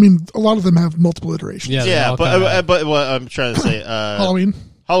I mean, a lot of them have multiple iterations. Yeah, but what I'm trying to say,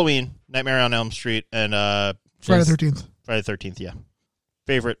 Halloween, Nightmare on Elm Street, and Friday the 13th. Friday the 13th, yeah.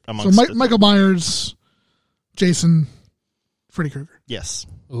 Favorite amongst Michael Myers, Jason, Freddy Krueger. Yes.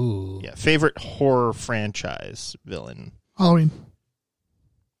 Ooh. Yeah. Favorite horror franchise villain. Halloween.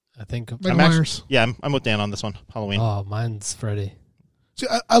 I think. Michael Myers. I'm with Dan on this one. Halloween. Oh, mine's Freddy. See,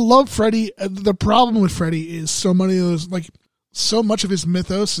 I love Freddy. The problem with Freddy is so much of his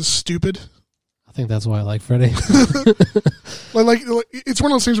mythos is stupid. I think that's why I like Freddy. like it's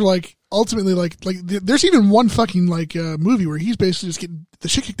one of those things where like ultimately like there's even one fucking like movie where he's basically just getting the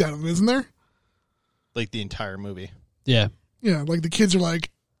shit kicked out of him, isn't there? Like the entire movie. Yeah. Yeah, like the kids are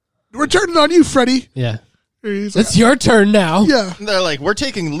like, "We're turning on you, Freddy." Yeah. He's like, It's your turn now. yeah. And they're like, we're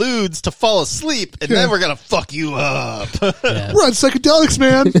taking lewds to fall asleep, and then we're gonna fuck you up. Yeah. We're on psychedelics,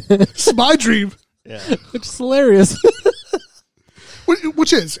 man. It's my dream. Yeah. Which is hilarious.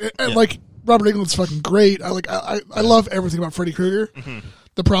 Which is and like Robert Englund's fucking great. I love everything about Freddy Krueger. Mm-hmm.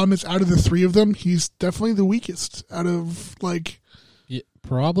 The problem is, out of the three of them, he's definitely the weakest. Out of Yeah,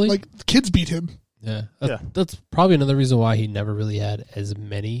 probably. the kids beat him. Yeah. That's probably another reason why he never really had as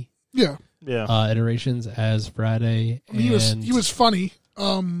many Yeah, iterations as Friday. I mean, he was funny.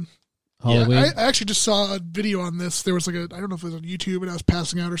 Halloween. I actually just saw a video on this. There was I don't know if it was on YouTube and I was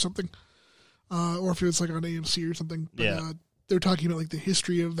passing out or something, or if it was like on AMC or something. But, they were talking about like the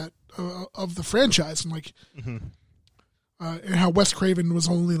history of that of the franchise and like and how Wes Craven was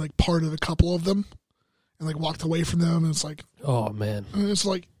only like part of a couple of them and like walked away from them. And it's like, Oh, man. and it's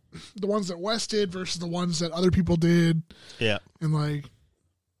like the ones that Wes did versus the ones that other people did, Yeah. and like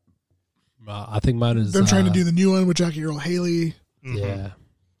I think mine is... them trying to do the new one with Jackie Earle Haley. Yeah.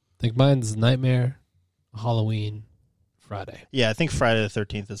 I think mine's Nightmare, Halloween, Friday. Yeah, I think Friday the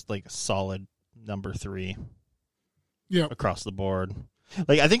 13th is like a solid number 3 across the board.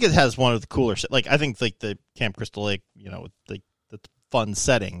 Like, I think it has one of the cooler like, I think like the Camp Crystal Lake, like the fun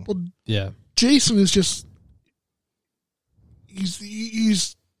setting. Well, Yeah. Jason is just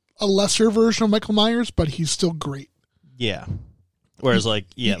he's a lesser version of Michael Myers, but he's still great. Yeah. Whereas like,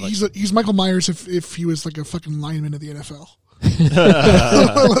 he's Michael Myers if he was like a fucking lineman of the NFL.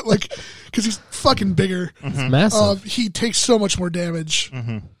 Like, because he's fucking bigger. It's massive. He takes so much more damage.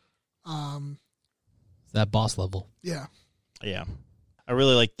 That boss level. Yeah. Yeah. I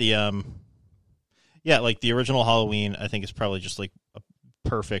really like the like the original Halloween, I think is probably just like a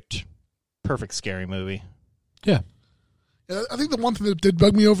perfect scary movie. Yeah. I think the one thing that did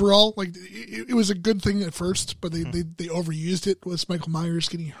bug me overall, like it was a good thing at first, but they overused it, was Michael Myers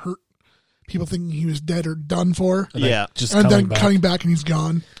getting hurt. People thinking he was dead or done for. Yeah. Just and then back. cutting back and he's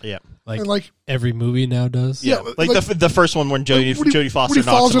gone. Yeah. And like every movie now does. Yeah. Like the first one when Jodie Foster when he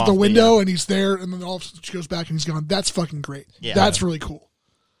falls knocks out the him off window and he's there, and then all of a sudden she goes back and he's gone. That's fucking great. Yeah. That's really cool.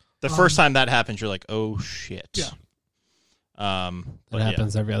 The first time that happens, you're like, oh shit. Yeah. It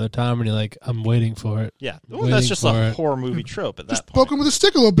happens every other time, and you're like, I'm waiting for it. Yeah. Well, that's just a horror movie trope at Just that poke point. him with a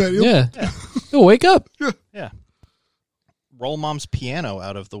stick a little bit. Yeah. He'll wake up. Yeah. Roll mom's piano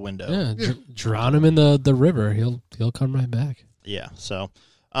out of the window. Yeah. Drown him in the river. He'll come right back. Yeah. So,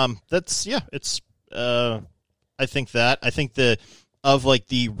 it's I think the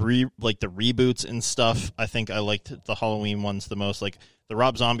reboots and stuff, I think I liked the Halloween ones the most. Like the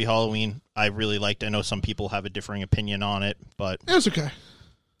Rob Zombie Halloween, I really liked. I know some people have a differing opinion on it, but It's okay.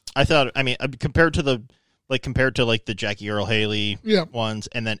 I thought, I mean, compared to the Jackie Earle Haley ones,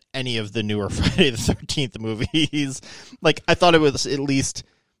 and then any of the newer Friday the 13th movies, like I thought it was at least,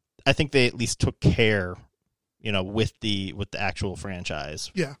 I think they at least took care, with the actual franchise.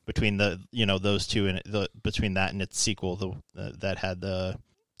 Yeah. Between those two and between that and its sequel, that had the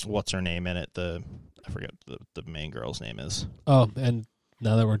what's her name in it, I forget the main girl's name is. Oh, and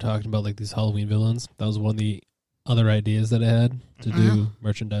now that we're talking about like these Halloween villains, that was one of the other ideas that I had to do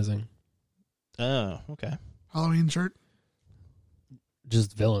merchandising. Oh, okay. Halloween shirt.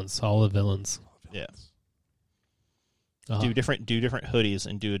 Just villains, all the villains. Yeah. Do different hoodies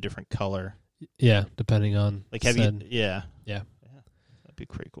and do a different color. Yeah, depending on like Yeah. That'd be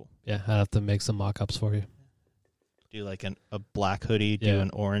pretty cool. Yeah, I'd have to make some mock-ups for you. Do like a black hoodie, do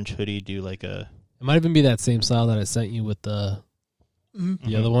an orange hoodie, do like a... It might even be that same style that I sent you with the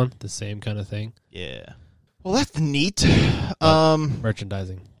Mm-hmm. other one, the same kind of thing. Yeah. Well, that's neat.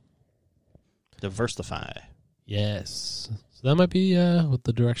 Merchandising. Diversify. Yes. So that might be with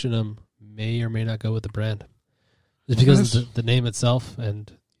the direction I may or may not go with the brand. Just because of the name itself and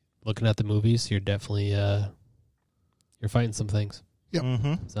looking at the movies, you're definitely you're fighting some things. Yep.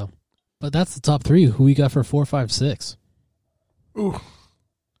 Mm-hmm. So, but that's the top 3. Who we got for 4, 5, 6? Ooh.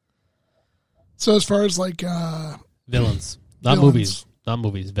 So as far as like Villains. Not Villains.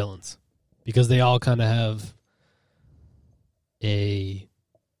 movies, villains. Because they all kind of have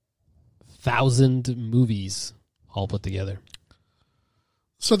 1,000 movies all put together.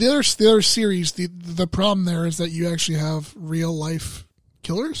 So the other series, the problem there is that you actually have real life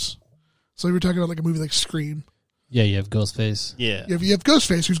killers. So we were talking about like a movie like Scream. Yeah, you have Ghostface. Yeah. You have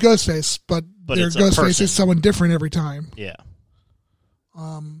Ghostface, who's Ghostface, but their it's a Ghostface person. is someone different every time. Yeah.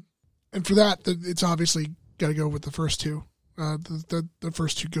 And for that, it's obviously got to go with the first two. The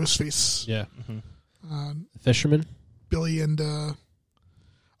first two Ghostface. Yeah. Fisherman. Billy and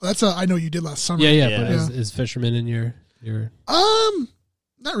that's I Know You Did Last Summer. Yeah. But is Fisherman in your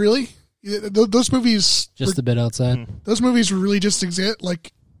not really. Those movies just a bit outside. Those movies really just exist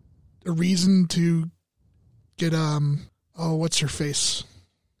like a reason to get what's her face?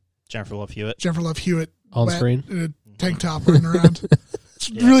 Jennifer Love Hewitt on screen in a tank top running around. It's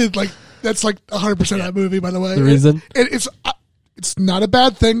really like that's like 100% of that movie. By the way, the reason it's not a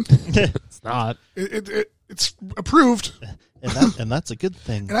bad thing. It's not. It's approved, and that's a good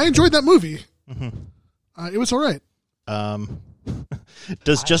thing. And I enjoyed that movie. Mm-hmm. It was all right.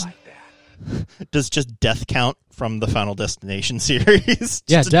 Does just death count from the Final Destination series?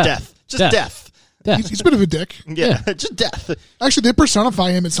 Yeah, death. Death. He's a bit of a dick. Yeah, just death. Actually, they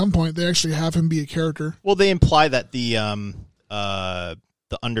personify him at some point. They actually have him be a character. Well, they imply that the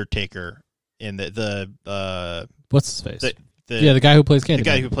Undertaker in the what's his face? The guy who plays Candyman. The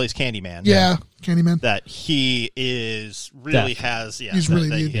guy who plays Candyman. Yeah, Candyman. That he is really death. has. Yeah, he's really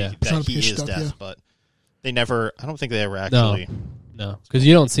that he is stuff, death. yeah. But they never. I don't think they ever actually. No, because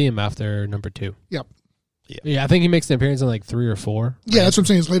you don't see him after number 2. Yep. Yeah, I think he makes an appearance in like 3 or 4. Yeah, that's what I'm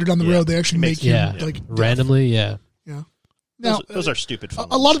saying. Is later down the road they actually make him like randomly. Yeah. Yeah. Now those are stupid.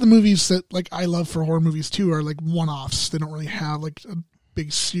 A lot of the movies that like I love for horror movies too are like one-offs. They don't really have like a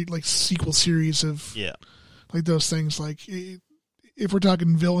big sequel series of like those things. Like if we're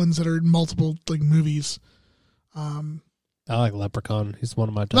talking villains that are in multiple like movies, I like Leprechaun. He's one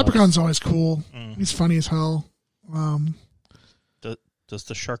of my tops. Leprechaun's always cool. He's funny as hell. Does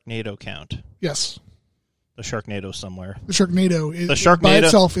the Sharknado count? Yes. The Sharknado somewhere. The Sharknado. The Sharknado by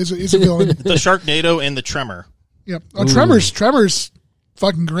itself is a villain. The Sharknado and the Tremor. Yep. Oh, Tremor's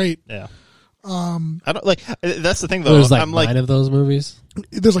fucking great. Yeah. I don't like. That's the thing though. There's like I'm 9 of those movies.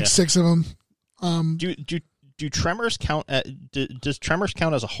 There's like 6 of them. Do Tremors count? Does Tremors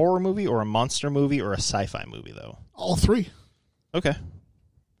count as a horror movie or a monster movie or a sci-fi movie though? All 3. Okay.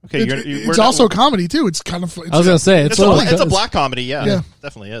 It's also a comedy too. It's kind of. I was gonna say it's a black comedy. Yeah, yeah,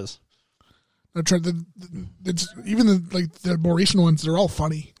 definitely is. Even the more recent ones, they're all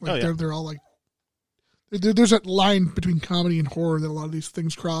funny. Like they're all like. There's that line between comedy and horror that a lot of these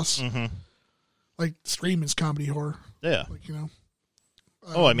things cross. Mm-hmm. Like Scream is comedy horror. Yeah. Like, you know.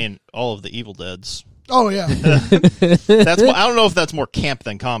 I mean, all of the Evil Deads. Oh yeah. That's. I don't know if that's more camp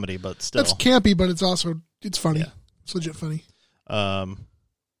than comedy, but still. That's campy, but it's funny. Yeah. It's legit funny.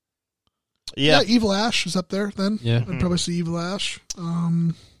 Yeah. Evil Ash is up there then. Yeah. I'd probably see Evil Ash.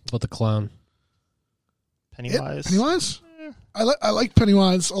 What about the clown? Pennywise. Pennywise? I like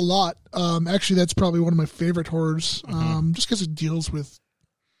Pennywise a lot. Actually, that's probably one of my favorite horrors. Just because it deals with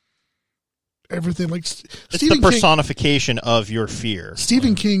everything. Like it's the personification of your fear.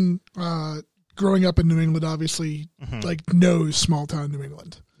 Stephen King, growing up in New England, obviously, like knows small town New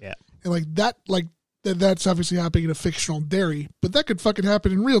England. Yeah, and that's obviously happening in a fictional Derry, but that could fucking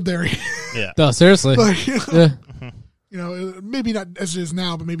happen in real Derry. Yeah. No, seriously. Like, yeah. You know, maybe not as it is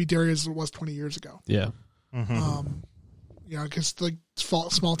now, but maybe Derry as it was 20 years ago. Yeah. Yeah, because like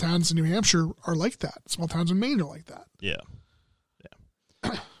small towns in New Hampshire are like that. Small towns in Maine are like that. Yeah.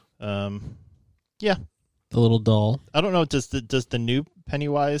 Yeah. The little doll. I don't know. Does the new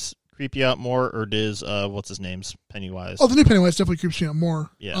Pennywise creep you out more, or does what's his name's Pennywise? Oh, the new Pennywise definitely creeps me out more.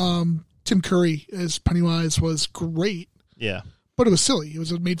 Yeah. Tim Curry as Pennywise was great. Yeah. But it was silly. It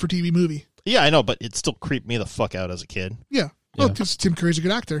was a made-for-TV movie. Yeah, I know, but it still creeped me the fuck out as a kid. Yeah. Well, because Tim Curry's a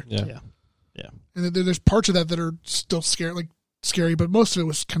good actor. Yeah. And there's parts of that are still scary, but most of it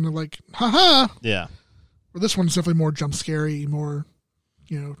was kind of like, haha. Yeah. Well, this one's definitely more jump scary, more,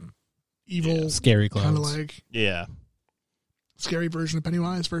 evil. Scary clowns. Kind of like. Yeah. Scary version of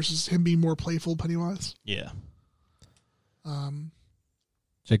Pennywise versus him being more playful Pennywise. Yeah.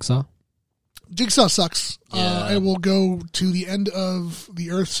 Jigsaw? Jigsaw sucks. Yeah. I will go to the end of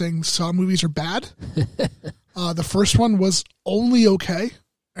the earth saying Saw movies are bad. The first one was only okay,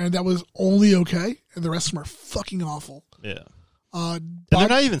 and that was only okay, and the rest of them are fucking awful. Yeah. And they're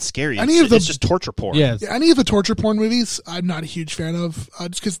not even scary. It's just torture porn. Yeah. Any of the torture porn movies, I'm not a huge fan of,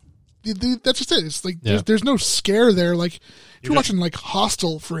 just because that's just it. It's like there's no scare there. Like if you're watching like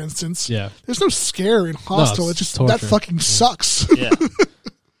Hostel, for instance, there's no scare in Hostel. It's just torture. that fucking sucks. Yeah.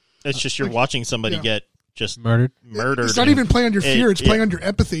 It's just you're watching somebody get just murdered. It's not even playing on your fear. It's playing on your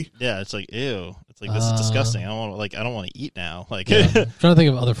empathy. Yeah, it's like ew. It's like this is disgusting. I don't want to eat now. Like I'm trying to think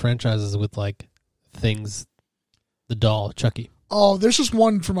of other franchises with like things. The doll, Chucky. Oh, there's just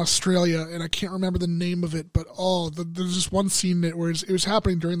one from Australia, and I can't remember the name of it, but there's just one scene where it was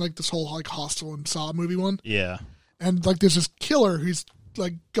happening during like this whole like Hostel and Saw movie one. Yeah. And like there's this killer who's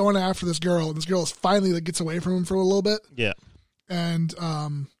like going after this girl, and this girl is finally like gets away from him for a little bit. Yeah. And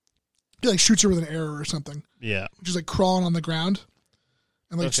he like shoots her with an arrow or something. Yeah. She's like crawling on the ground.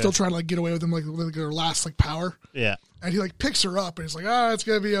 And like still trying to like get away with him like with her last like power. Yeah. And he like picks her up and he's like, it's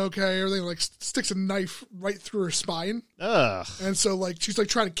gonna be okay. Everything like sticks a knife right through her spine. Ugh. And so like she's like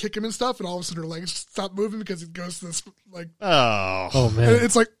trying to kick him and stuff, and all of a sudden her legs stop moving because it goes to this like Oh man. And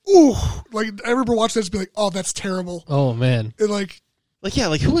it's like, ooh, like I remember watching this and be like, oh, that's terrible. Oh man. And like yeah,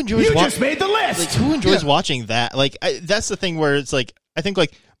 like who enjoys You just made the list. Like who enjoys watching that? Like that's the thing where it's like I think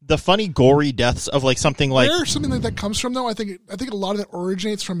like the funny gory deaths of like something like where something like that comes from though, I think a lot of that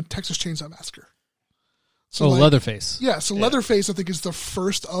originates from Texas Chainsaw Massacre. So Leatherface. Yeah, so Leatherface I think is the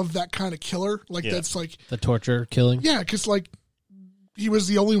first of that kind of killer. Like that's like the torture killing. Yeah, because like he was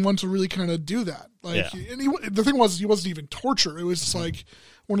the only one to really kind of do that. Like, and the thing was he wasn't even torture. It was just like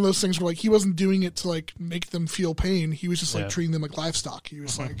one of those things where like he wasn't doing it to like make them feel pain. He was just like treating them like livestock. He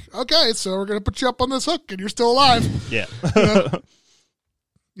was like, okay, so we're gonna put you up on this hook and you're still alive. Yeah.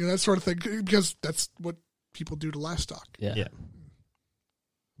 You know, that sort of thing, because that's what people do to livestock. Yeah. Yeah.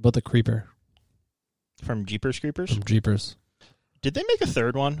 But the Creeper from Jeepers Creepers. from Jeepers. Did they make a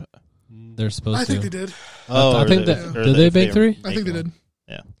third one? They're supposed to. I think they did. I think that did they make 3? I think they did.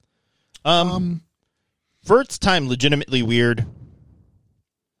 Yeah. For its time, legitimately weird.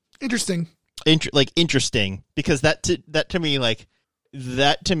 Interesting. Interesting because that to me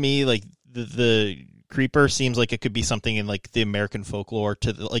the Creeper seems like it could be something in like the American folklore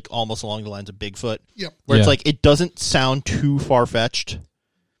to like almost along the lines of Bigfoot. Yep. Where it's like it doesn't sound too far fetched.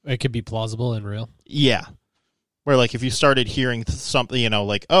 It could be plausible and real. Yeah. Where like if you started hearing something, you know,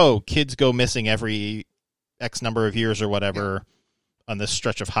 like kids go missing every X number of years or whatever on this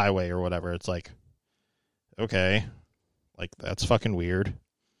stretch of highway or whatever, it's like okay, like that's fucking weird.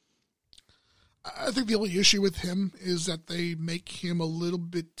 I think the only issue with him is that they make him a little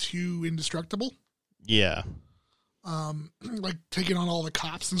bit too indestructible. Yeah. Like taking on all the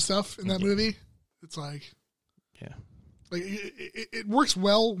cops and stuff in that movie. It's like, yeah, like it works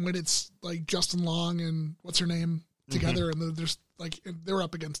well when it's like Justin Long and what's her name together, and there's like they're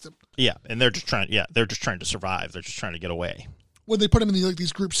up against him. Yeah, and they're just trying to survive. They're just trying to get away. When they put him in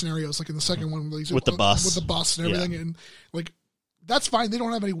these group scenarios, like in the second one, with the bus and everything, and like that's fine. They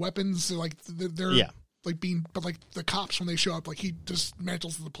don't have any weapons. They're like but like the cops when they show up, like he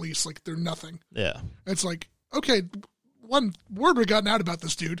dismantles the police like they're nothing. Yeah, it's like, okay, one word would have gotten out about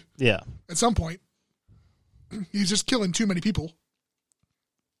this dude. Yeah, at some point, he's just killing too many people,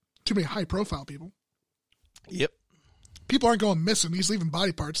 too many high profile people. Yep, people aren't going missing. He's leaving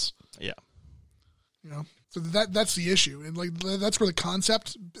body parts. Yeah, you know, so that's the issue, and like that's where the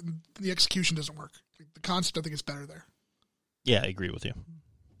concept, the execution doesn't work. The concept, I think, is better there. Yeah, I agree with you.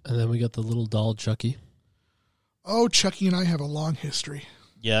 And then we got the little doll Chucky. Oh, Chucky and I have a long history.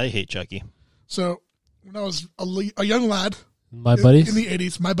 Yeah, I hate Chucky. So when I was a young lad, my buddies in the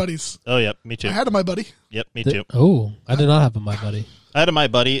 80s, my buddies. Oh, yep, me too. I had a my buddy. Yep, me too. Oh, I did not have a my buddy. I had a my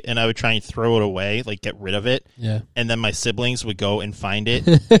buddy, and I would try and throw it away, like get rid of it. Yeah. And then my siblings would go and find it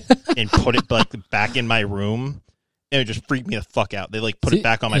and put it like back in my room, and it would just freak me the fuck out. They like put it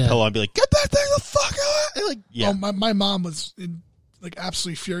back on my pillow and be like, "Get that thing the fuck out!" And, like, yeah. Oh, my mom was like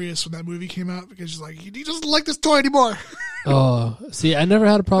absolutely furious when that movie came out because she's like, "He doesn't like this toy anymore." Oh, see, I never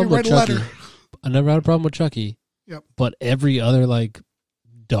had a problem with Chucky. I never had a problem with Chucky. Yep. But every other like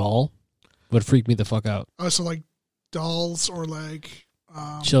doll would freak me the fuck out. Oh, so like dolls or like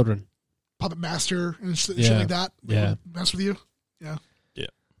children, Puppet Master and shit like that. Yeah, mess with you. Yeah. Yeah.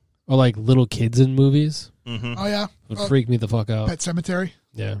 Or like little kids in movies. Mm-hmm. Oh yeah, would freak me the fuck out. Pet Cemetery.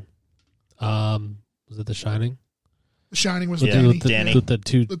 Yeah. Was it The Shining? The Shining was with Danny. Danny. With the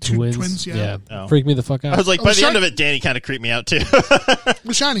two twins. Yeah. Oh. Freak me the fuck out. I was like, by the end of it, Danny kind of creeped me out too.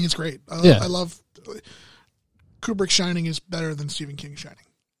 The Shining is great. I love Kubrick's Shining is better than Stephen King's Shining.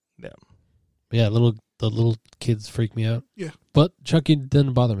 Yeah. Yeah, the little kids freak me out. Yeah. But Chucky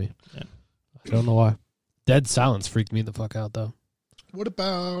didn't bother me. Yeah. I don't know why. Dead Silence freaked me the fuck out though. What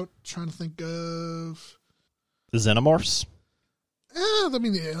about trying to think of the Xenomorphs? I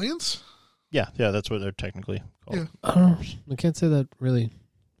mean the aliens. Yeah, that's what they're technically called. Yeah. I don't know. I can't say that really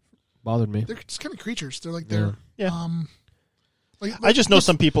bothered me. They're just kind of creatures. They're like like I just know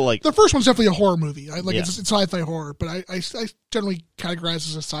some people like the first one's definitely a horror movie. It's sci-fi horror, but I generally categorize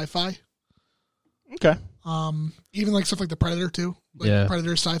as a sci-fi. Okay. Even like stuff like the Predator too. Like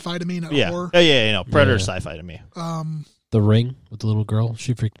Predator is sci-fi to me, not horror. Yeah, Predator is sci-fi to me. The Ring with the little girl,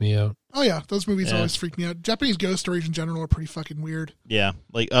 she freaked me out. Oh yeah, those movies Yeah. always freak me out. Japanese ghost stories in general are pretty fucking weird. Yeah,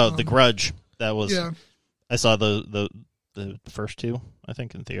 like The Grudge. That was. Yeah. I saw the first two, I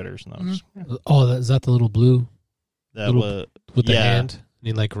think, in theaters, and that was Oh, is that the little blue that Little- was with the yeah. hand? And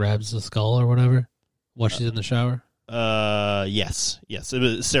he like grabs the skull or whatever while she's in the shower. Yes. It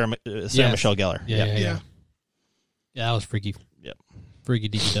was Sarah Yes. Michelle Gellar. Yeah. Yeah. Yeah, that was freaky. Yep. Freaky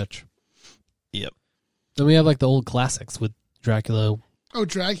deaky Dutch. Yep. Then we have like the old classics with Dracula. Oh,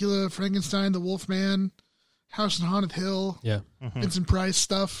 Dracula, Frankenstein, the Wolfman, House on Haunted Hill, Yeah. Mm-hmm. Vincent Price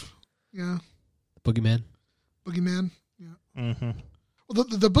stuff. Yeah. Boogeyman. Boogeyman. Yeah. Mm-hmm. Well,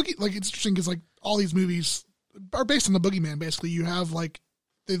 the boogie, like, it's interesting because, like, all these movies are based on the Boogeyman, basically. You have, like,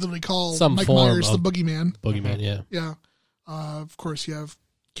 they literally call Some Mike form Myers the of- Boogeyman. Boogeyman, yeah. Yeah. Of course, you have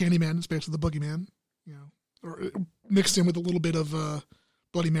Candyman, it's based on the Boogeyman, you know, or mixed in with a little bit of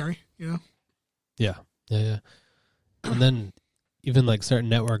Bloody Mary, you know? Yeah. And then even like certain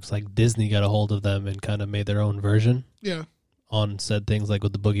networks like Disney got a hold of them and kind of made their own version Yeah. on said things like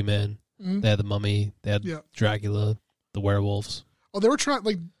with the Boogeyman. Mhm. They had the Mummy, they had Yeah. Dracula, the werewolves. Well, they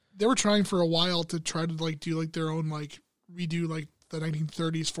were trying for a while to try to, like, do, like, their own, like, redo, like, the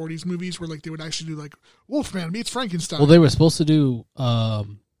 1930s, 40s movies where, like, they would actually do, like, Wolfman meets Frankenstein. Well, they were supposed to do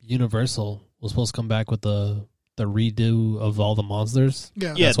Universal was supposed to come back with the redo of all the monsters.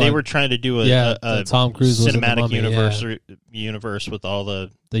 yeah. Yeah, That's they why- were trying to do a the Tom Cruise was in the cinematic Mummy, universe with all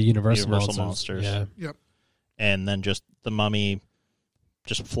the The Universal Universal monsters. monsters. Yeah. and then just the Mummy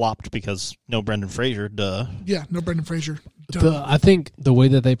just flopped because no Brendan Fraser. Duh. Yeah, no Brendan Fraser. Duh. I think the way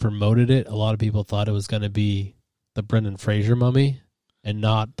that they promoted it, a lot of people thought it was going to be the Brendan Fraser Mummy and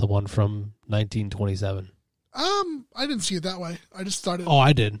not the one from 1927. I didn't see it that way. I just thought it. Oh,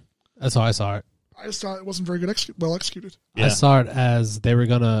 I did. That's how I saw it. I just thought it wasn't very good, well executed. Yeah. I saw it as they were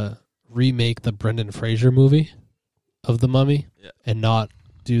going to remake the Brendan Fraser movie of the Mummy and not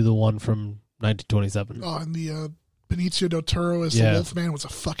do the one from 1927. Oh, and the Benicio del Toro as the Wolfman was a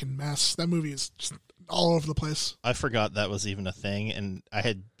fucking mess. That movie is just all over the place. I forgot that was even a thing, and I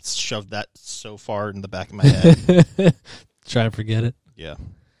had shoved that so far in the back of my head. Try and forget it. Yeah.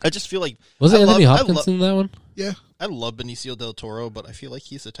 I just feel like... Was it I Anthony love- Hopkins in that one? Yeah. I love Benicio del Toro, but I feel like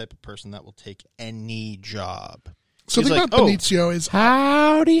he's the type of person that will take any job. So He's the thing like, about Benicio is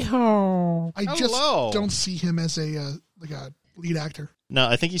Howdy ho. I just Hello. don't see him as a lead actor. No,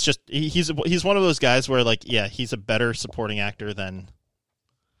 I think he's just... He's one of those guys where, like, yeah, he's a better supporting actor than...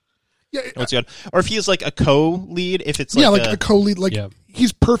 Yeah, What's good? Or if he's like a co-lead, if it's like, a co-lead. Like Yeah.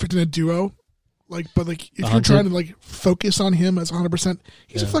 he's perfect in a duo. Like, but like if you're Haunted? trying to like focus on him as 100%,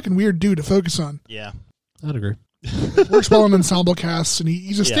 he's a fucking weird dude to focus on. Yeah. I'd agree. Works well in ensemble casts, and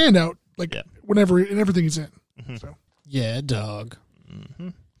he's a Yeah. standout. Like Yeah. whenever in everything he's in. Mm-hmm. So. Yeah, dog.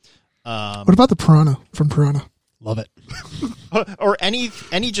 What about the piranha from Piranha? Love it. Or any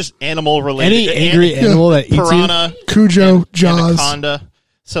just animal related. Any angry animal that eats you? piranha, Cujo, Jaws. anaconda.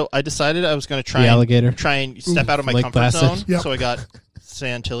 So I decided I was going to try The and alligator. try and step out of my Lake comfort Placid. zone. Yep. So I got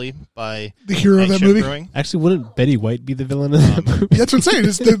Santilli by The hero of Night that Shift movie. Brewing. Actually, wouldn't Betty White be the villain in that movie? Yeah, that's what I'm saying.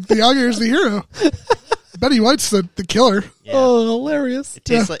 It's the alligator is the hero. Betty White's the killer. Yeah. Oh, hilarious. It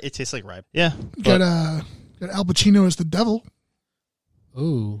tastes like ripe. Yeah. Got Al Pacino as the devil,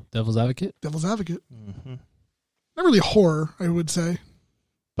 Ooh, Devil's Advocate. devil's advocate. Mm-hmm. Not really horror, I would say.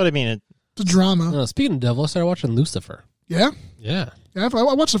 But I mean, It's a drama. No, speaking of devil, I started watching Lucifer. Yeah, Yeah. yeah. I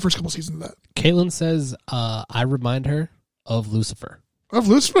watched the first couple seasons of that. Caitlin says I remind her of Lucifer. Of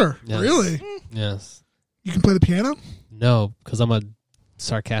Lucifer, Yes. really? Yes. You can play the piano? No, because I'm a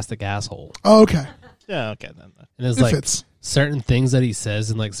sarcastic asshole. Oh, okay. yeah, okay then. And it's It like fits. certain things that he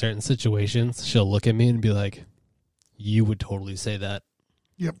says in like certain situations, she'll look at me and be like, "You would totally say that."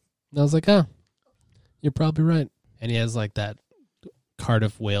 Yep. And I was like, "Oh, you're probably right." And he has like that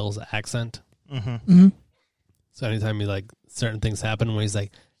Cardiff Wales accent. Mm-hmm. Mm-hmm. So anytime he like certain things happen when he's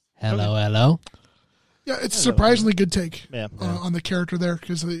like, "Hello, hello." Yeah, it's a surprisingly good take Yeah. on the character there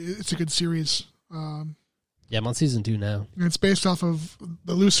because it's a good series. Yeah, I'm on season 2 now. And it's based off of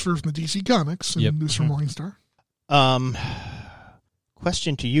the Lucifer from the DC Comics and Yep. Lucifer Morningstar.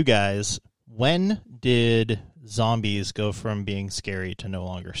 Question to you guys: when did zombies go from being scary to no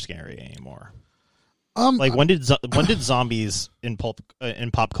longer scary anymore? Like when did zombies in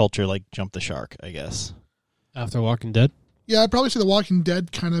pop culture like jump the shark? I guess. After Walking Dead? Yeah, I'd probably say The Walking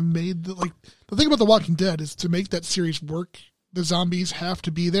Dead kind of made the thing about The Walking Dead is to make that series work. The zombies have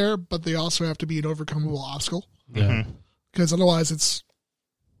to be there, but they also have to be an overcomable obstacle Yeah. because otherwise it's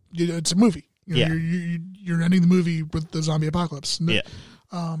a movie. You know, Yeah. you're ending the movie with the zombie apocalypse. Yeah.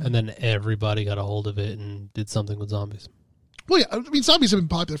 And then everybody got a hold of it and did something with zombies. Well, yeah, I mean, zombies have been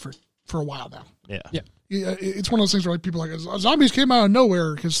popular for a while now. Yeah. Yeah. Yeah, it's one of those things where like people are like zombies came out of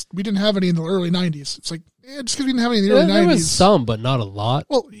nowhere because we didn't have any in the early '90s. It's like just because we didn't have any in the early There '90s. was some, but not a lot.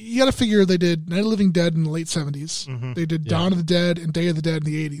 Well, you got to figure they did Night of the Living Dead in the late '70s. Mm-hmm. They did Dawn of the Dead and Day of the Dead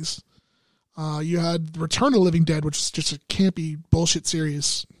in the '80s. You had Return of the Living Dead, which is just a campy bullshit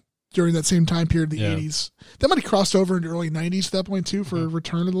series during that same time period in the '80s. That might have crossed over into early '90s at that point too for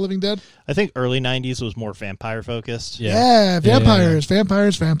Return of the Living Dead. I think early 90s was more vampire focused. Yeah, vampires. Yeah,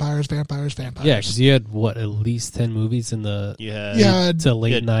 vampires. Yeah, because you had at least 10 movies in the to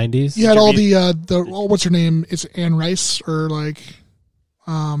late 90s. You had all the what's her name? It's Anne Rice or like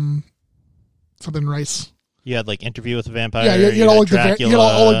something Rice. You had like Interview with a Vampire. Yeah, you had all like Dracula. you had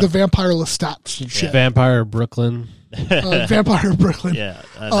all like the vampire Lestats and shit. Vampire Brooklyn. Vampire Brooklyn. Yeah.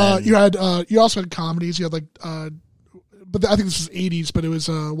 You also had comedies. You had like but I think this was '80s, but it was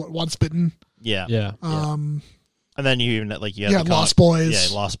Once Bitten. Yeah. Yeah. And then you even you had Lost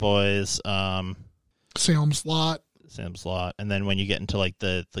Boys. Yeah, Lost Boys. Salem's Lot. And then when you get into like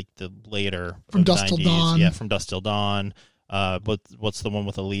the later From Dusk Till 90s, Dawn. Yeah, From Dusk Till Dawn. What's the one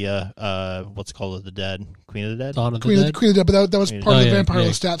with Aaliyah? What's Called of the Dead? Queen of the Dead? Dawn of the Queen Dead? of the Dead, but that was part of the Vampire yeah.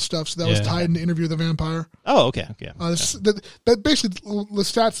 Lestat stuff, so that was tied into Interview with the Vampire. Oh, okay. But basically,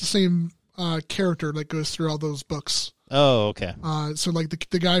 Lestat's the same character that goes through all those books. Oh, okay. So like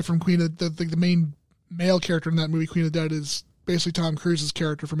the guy from Queen of the main male character in that movie, Queen of the Dead, is basically Tom Cruise's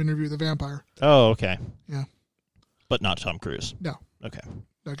character from Interview with the Vampire. Oh, okay. Yeah. But not Tom Cruise. No. Okay.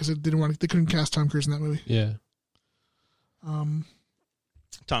 Because they couldn't cast Tom Cruise in that movie. Yeah.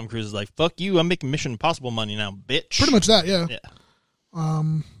 Tom Cruise is like, fuck you, I'm making Mission Impossible money now, bitch. Pretty much that, yeah.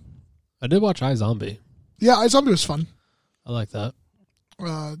 I did watch iZombie. Yeah, iZombie was fun. I like that.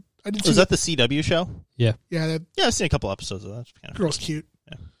 I did. Was that the CW show? Yeah. Yeah, that Yeah, I've seen a couple episodes of that. It's kind of girl's cute.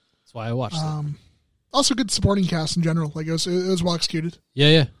 That's why I watched it. Also, good supporting cast in general. Like it was well executed.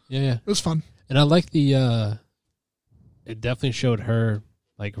 Yeah. It was fun. And I like the. It definitely showed her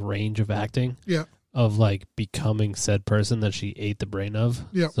like range of acting. Yeah. Of like becoming said person that she ate the brain of.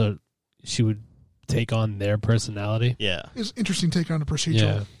 Yeah. So she would take on their personality. Yeah. It was an interesting take on a procedural.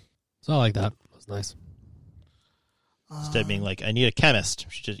 Yeah. So I like that. It was nice. Instead of being like, I need a chemist,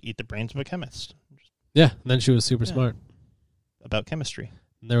 she just eat the brains of a chemist. Yeah. And then she was super smart. About chemistry.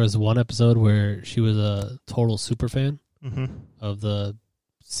 And there was one episode where she was a total super fan Mm-hmm. of the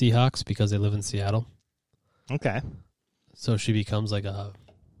Seahawks because they live in Seattle. Okay. So she becomes like a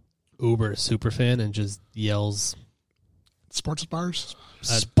uber super fan and just yells Sports bars.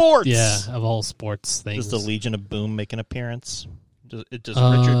 Sports! Yeah, of all sports things. Does the Legion of Boom make an appearance? Does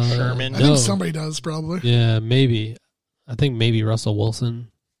Richard Sherman? I No. think somebody does probably. Yeah, maybe. I think maybe Russell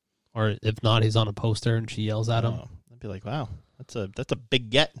Wilson, or if not, he's on a poster and she yells at him. I'd be like, wow, that's a big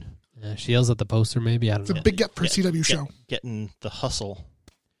get. Yeah, she yells at the poster. Maybe I don't It's know. a big get for a CW show. Getting the hustle.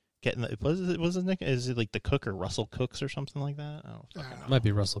 Getting the, was his nick? Is it like the cook or Russell Cooks or something like that? I don't fucking know. Might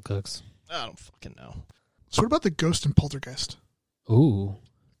be Russell Cooks. I don't fucking know. So what about the Ghost and Poltergeist? Ooh,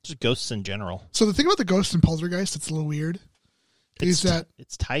 Just ghosts in general. So the thing about the Ghost and Poltergeist that's a little weird is that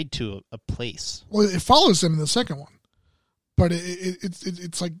it's tied to a place. well, it follows them in the second one, but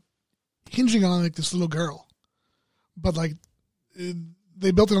it's like hinging on like this little girl, but like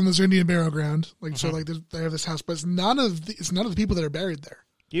they built it on this Indian burial ground, like so like they have this house, but it's none of the people that are buried there.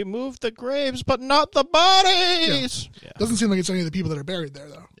 You move the graves, but not the bodies. Yeah. Doesn't seem like it's any of the people that are buried there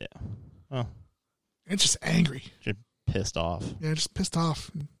though. Yeah. Oh, It's just angry. you're pissed off. Yeah, just pissed off.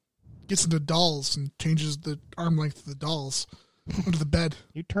 And gets into dolls and changes the arm length of the dolls under the bed.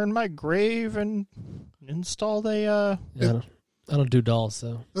 You turned my grave and installed a. yeah. I don't do dolls,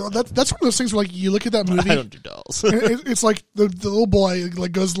 so That's one of those things where like you look at that movie. I don't do dolls. and it's like the little boy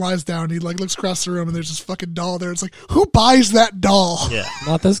like goes and lies down. And he like looks across the room and there's this fucking doll there. It's like who buys that doll? Yeah.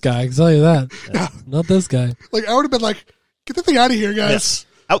 not this guy. I can tell you that. Not this guy. Like I would have been like, get the thing out of here, guys.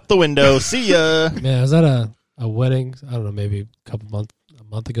 Out the window. See ya. Yeah, I was at a wedding. I don't know, maybe a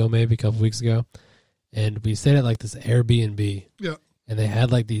month ago, maybe a couple weeks ago, and we stayed at like this Airbnb. Yeah. And they had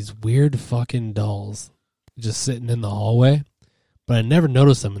like these weird fucking dolls just sitting in the hallway. But I never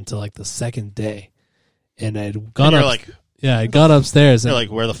noticed them until like the second day. And I'd gone up. I'd gone upstairs. You're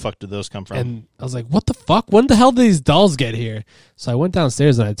like, where the fuck did those come from? And I was like, what the fuck? When the hell did these dolls get here? So I went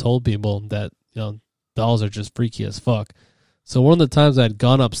downstairs and I told people that, dolls are just freaky as fuck. So one of the times I'd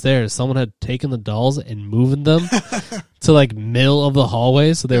gone upstairs, someone had taken the dolls and moving them to like middle of the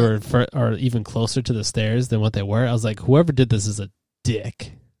hallway. So they were or even closer to the stairs than what they were. I was like, whoever did this is a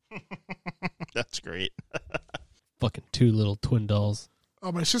dick. That's great. Fucking two little twin dolls.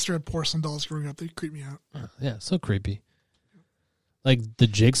 Oh, my sister had porcelain dolls growing up. They creeped me out. Yeah, so creepy. Like the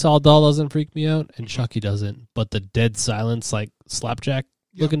Jigsaw doll doesn't freak me out, and Chucky doesn't. But the Dead Silence, like Slapjack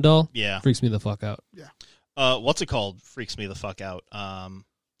looking doll, Yeah. freaks me the fuck out. Yeah. What's it called? Freaks me the fuck out.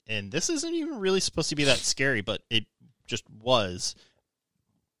 And this isn't even really supposed to be that scary, but it just was.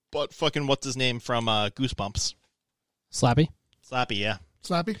 But fucking what's his name from Goosebumps? Slappy? Slappy, yeah.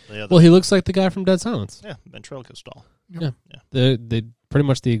 Slappy? Well, he looks like the guy from Dead Silence. Yeah, ventriloquist doll. Yep. Yeah. They pretty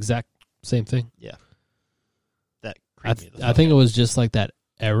much the exact same thing. Yeah. That creeped me the fuck I think out. it was just like that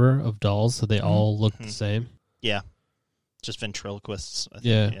era of dolls, so they all looked the same. Yeah. Just ventriloquists. I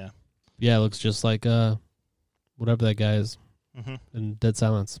think. Yeah. Yeah, it looks just like whatever that guy is in Dead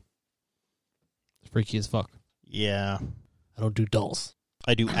Silence. Freaky as fuck. Yeah. I don't do dolls.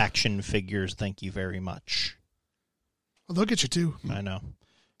 I do action figures, thank you very much. Well, they'll get you too. I know.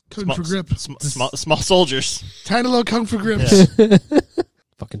 Kung Fu grip. Small soldiers. Tiny little Kung Fu grips. Yeah.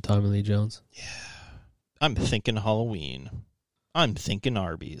 Fucking Tommy Lee Jones. Yeah. I'm thinking Halloween. I'm thinking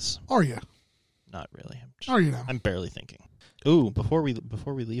Arby's. Are you? Not really. Are you now? I'm barely thinking. Ooh, before we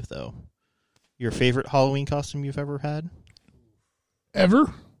leave though, your favorite Halloween costume you've ever had?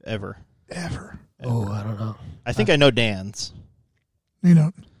 Ever? Ever. Oh, I don't know. I think I know Dan's. You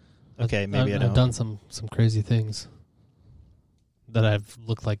don't. Okay, maybe I don't. I've done some crazy things that I've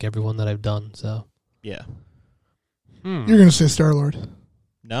looked like everyone that I've done. So Yeah. You're gonna say Star-Lord.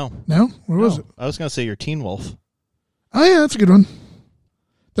 No. No? What was it? I was gonna say you're Teen Wolf. Oh yeah, that's a good one.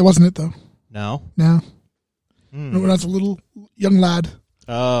 That wasn't it though. No. No. When I was a little young lad,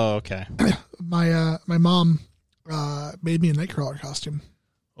 Oh, okay. my mom made me a Nightcrawler costume.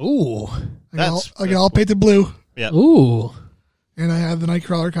 ooh, I got That's all painted blue, Yep. ooh, and I had the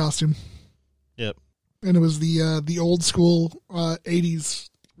Nightcrawler costume. Yep. And it was the old school 80s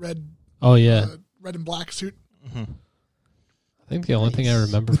red oh yeah. red and black suit. Mm-hmm. I think the only thing I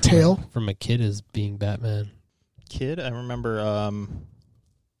remember The tail? from a kid is being Batman. Kid, I remember.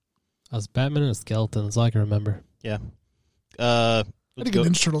 I was Batman and a skeleton. That's all I can remember. Yeah. I did a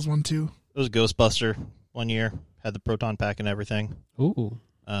Ninja Turtles one too. It was Ghostbuster one year. Had the proton pack and everything. Ooh,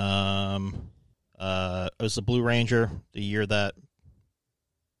 It was the Blue Ranger. The year that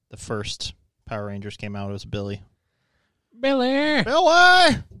the first Power Rangers came out, it was Billy. Billy. Billy.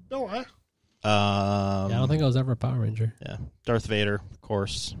 Oh, Yeah, I don't think I was ever a Power Ranger. Yeah, Darth Vader, of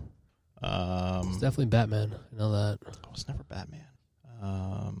course. It's definitely Batman. I know that. I was never Batman.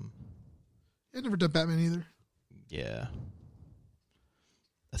 I'd never done Batman either. Yeah.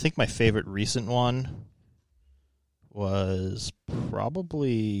 I think my favorite recent one was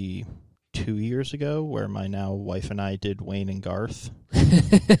probably 2 years ago, where my now wife and I did Wayne and Garth.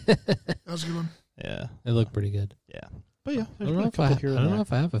 That was a good one. Yeah. They look pretty good. Yeah. But yeah, I don't know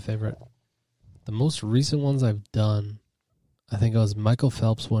if I have a favorite. The most recent ones I've done, I think it was Michael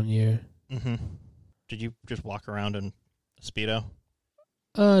Phelps one year. Mm-hmm. Did you just walk around in a Speedo?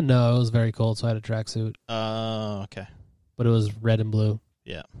 No, it was very cold, so I had a tracksuit, Okay. but it was red and blue.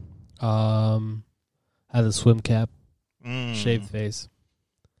 Yeah. Had a swim cap, shaved Mm. face.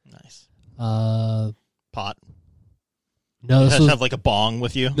 Nice. No, Pot. this was Have like a bong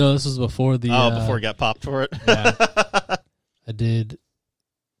with you? this was before the. Before you got popped for it? Yeah. I did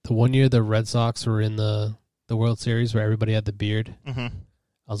the one year the Red Sox were in the World Series where everybody had the beard. Mm-hmm.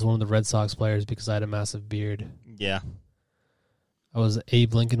 I was one of the Red Sox players because I had a massive beard. Yeah. I was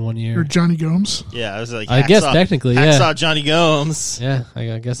Abe Lincoln one year. Or Johnny Gomes. Yeah, I was like, I guess technically, yeah. Hacksaw Johnny Gomes. Yeah,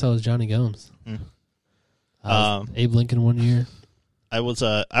 I guess I was Johnny Gomes. Mm. I was Abe Lincoln one year. I was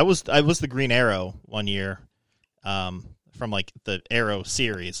the Green Arrow one year, from like the Arrow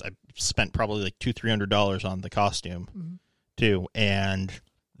series. I spent probably like $200-300 on the costume too, and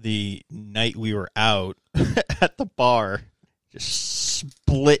the night we were out at the bar, just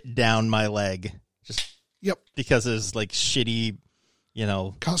split down my leg, because it was like shitty,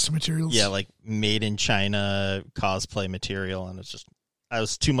 costume materials. yeah, like made in China cosplay material, and I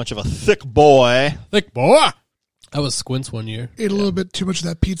was too much of a thick boy. Thick boy. I was Squints one year. Ate a little bit too much of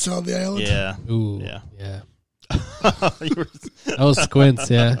that pizza on the island. Yeah. Ooh. Yeah. Yeah. You were- That was Squints,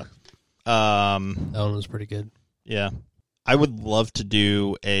 yeah. That one was pretty good. Yeah, I would love to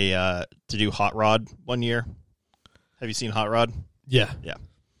do Hot Rod one year. Have you seen Hot Rod? Yeah. Yeah,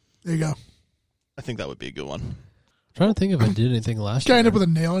 There you go. I think that would be a good one. I'm trying to think if I did anything last Guy year. ended up with a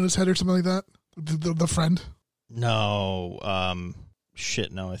nail in his head or something like that. The friend. No,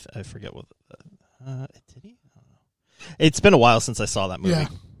 no, I forget what. Did he? I don't know. It's been a while since I saw that movie. Yeah.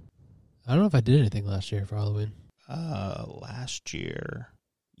 I don't know if I did anything last year for Halloween. Last year,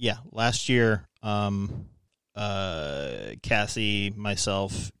 Cassie,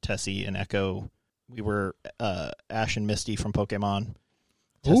 myself, Tessie, and Echo, we were Ash and Misty from Pokemon.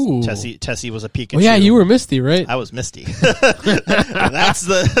 Ooh. Tessie was a Pikachu. Oh yeah, you were Misty, right? I was Misty. That's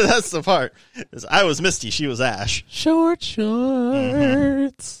the part. Is I was Misty, she was Ash. Short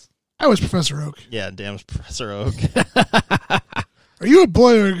shorts. I was Professor Oak. Yeah, damn Professor Oak. Are you a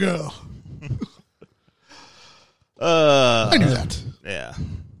boy or a girl? I knew that. Yeah.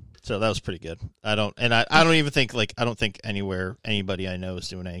 So that was pretty good. I don't even think anybody I know is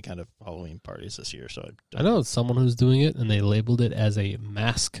doing any kind of Halloween parties this year. So I know someone who's doing it, and they labeled it as a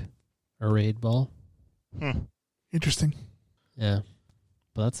mask raid ball. Interesting. Yeah,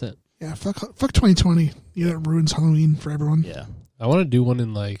 but that's it. Yeah, fuck 2020. Yeah, it ruins Halloween for everyone. Yeah. I want to do one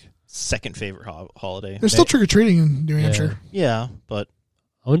in like Second favorite holiday. There's still trick or treating in New Hampshire. Yeah, but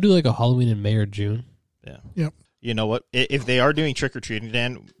I want to do like a Halloween in May or June. Yeah. Yep. You know what? If they are doing trick or treating,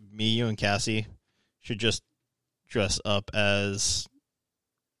 Dan, me, you, and Cassie should just dress up as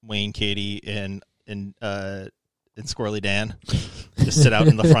Wayne, Katie, and Squirrely Dan. Just sit out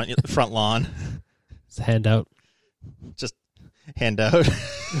in the front lawn. Just hand out. Just hand out.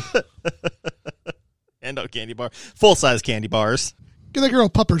 Hand out candy bar. Full size candy bars. Get that girl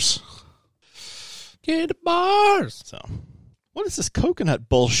puppers. Candy bars. So, what is this coconut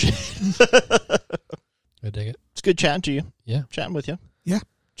bullshit? I dig it. It's good chatting to you. Yeah. Chatting with you. Yeah.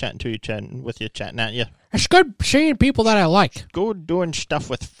 Chatting with you, chatting at you. It's good seeing people that I like. Good doing stuff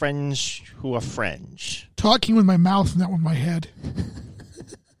with friends who are friends. Talking with my mouth, not with my head.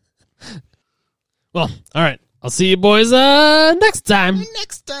 Well, all right. I'll see you boys next time.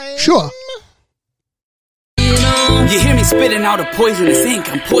 Sure. You hear me spitting out a poisonous ink.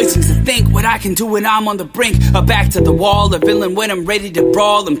 I'm poisoned to think what I can do when I'm on the brink. A back to the wall, a villain when I'm ready to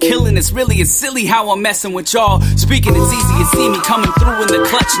brawl. I'm killing this, really it's silly how I'm messing with y'all. Speaking it's easy, you see me coming through in the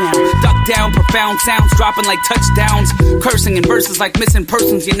clutch now. Duck down, profound sounds dropping like touchdowns. Cursing in verses like missing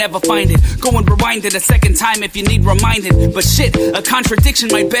persons, you never find it. Go and rewind it a second time if you need reminded. But shit, a contradiction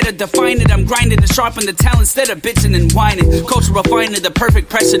might better define it. I'm grinding to sharpen the talent instead of bitching and whining. Culture refining the perfect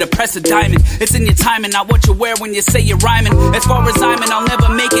pressure to press a diamond. It's in your timing, not what you wear when you say you're rhyming. As far as I'm in, I'll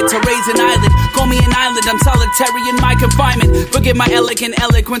never make it to raise an eyelid. Call me an island, I'm solitary in my confinement. Forget my elegant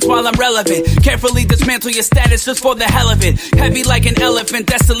eloquence while I'm relevant. Carefully dismantle your status just for the hell of it. Heavy like an elephant,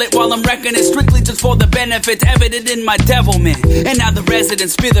 desolate while I'm wrecking it. Strictly just for the benefit, evident in my devilment. And now the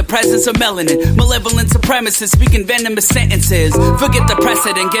residents fear the presence of melanin. Malevolent supremacists speaking venomous sentences. Forget the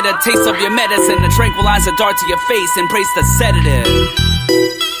precedent, get a taste of your medicine. A tranquilizer dart to your face, embrace the sedative.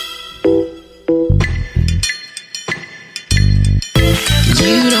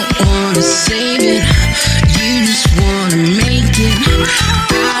 You don't wanna save it, you just wanna make it.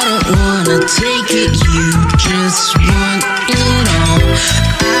 I don't wanna take it, you just want it.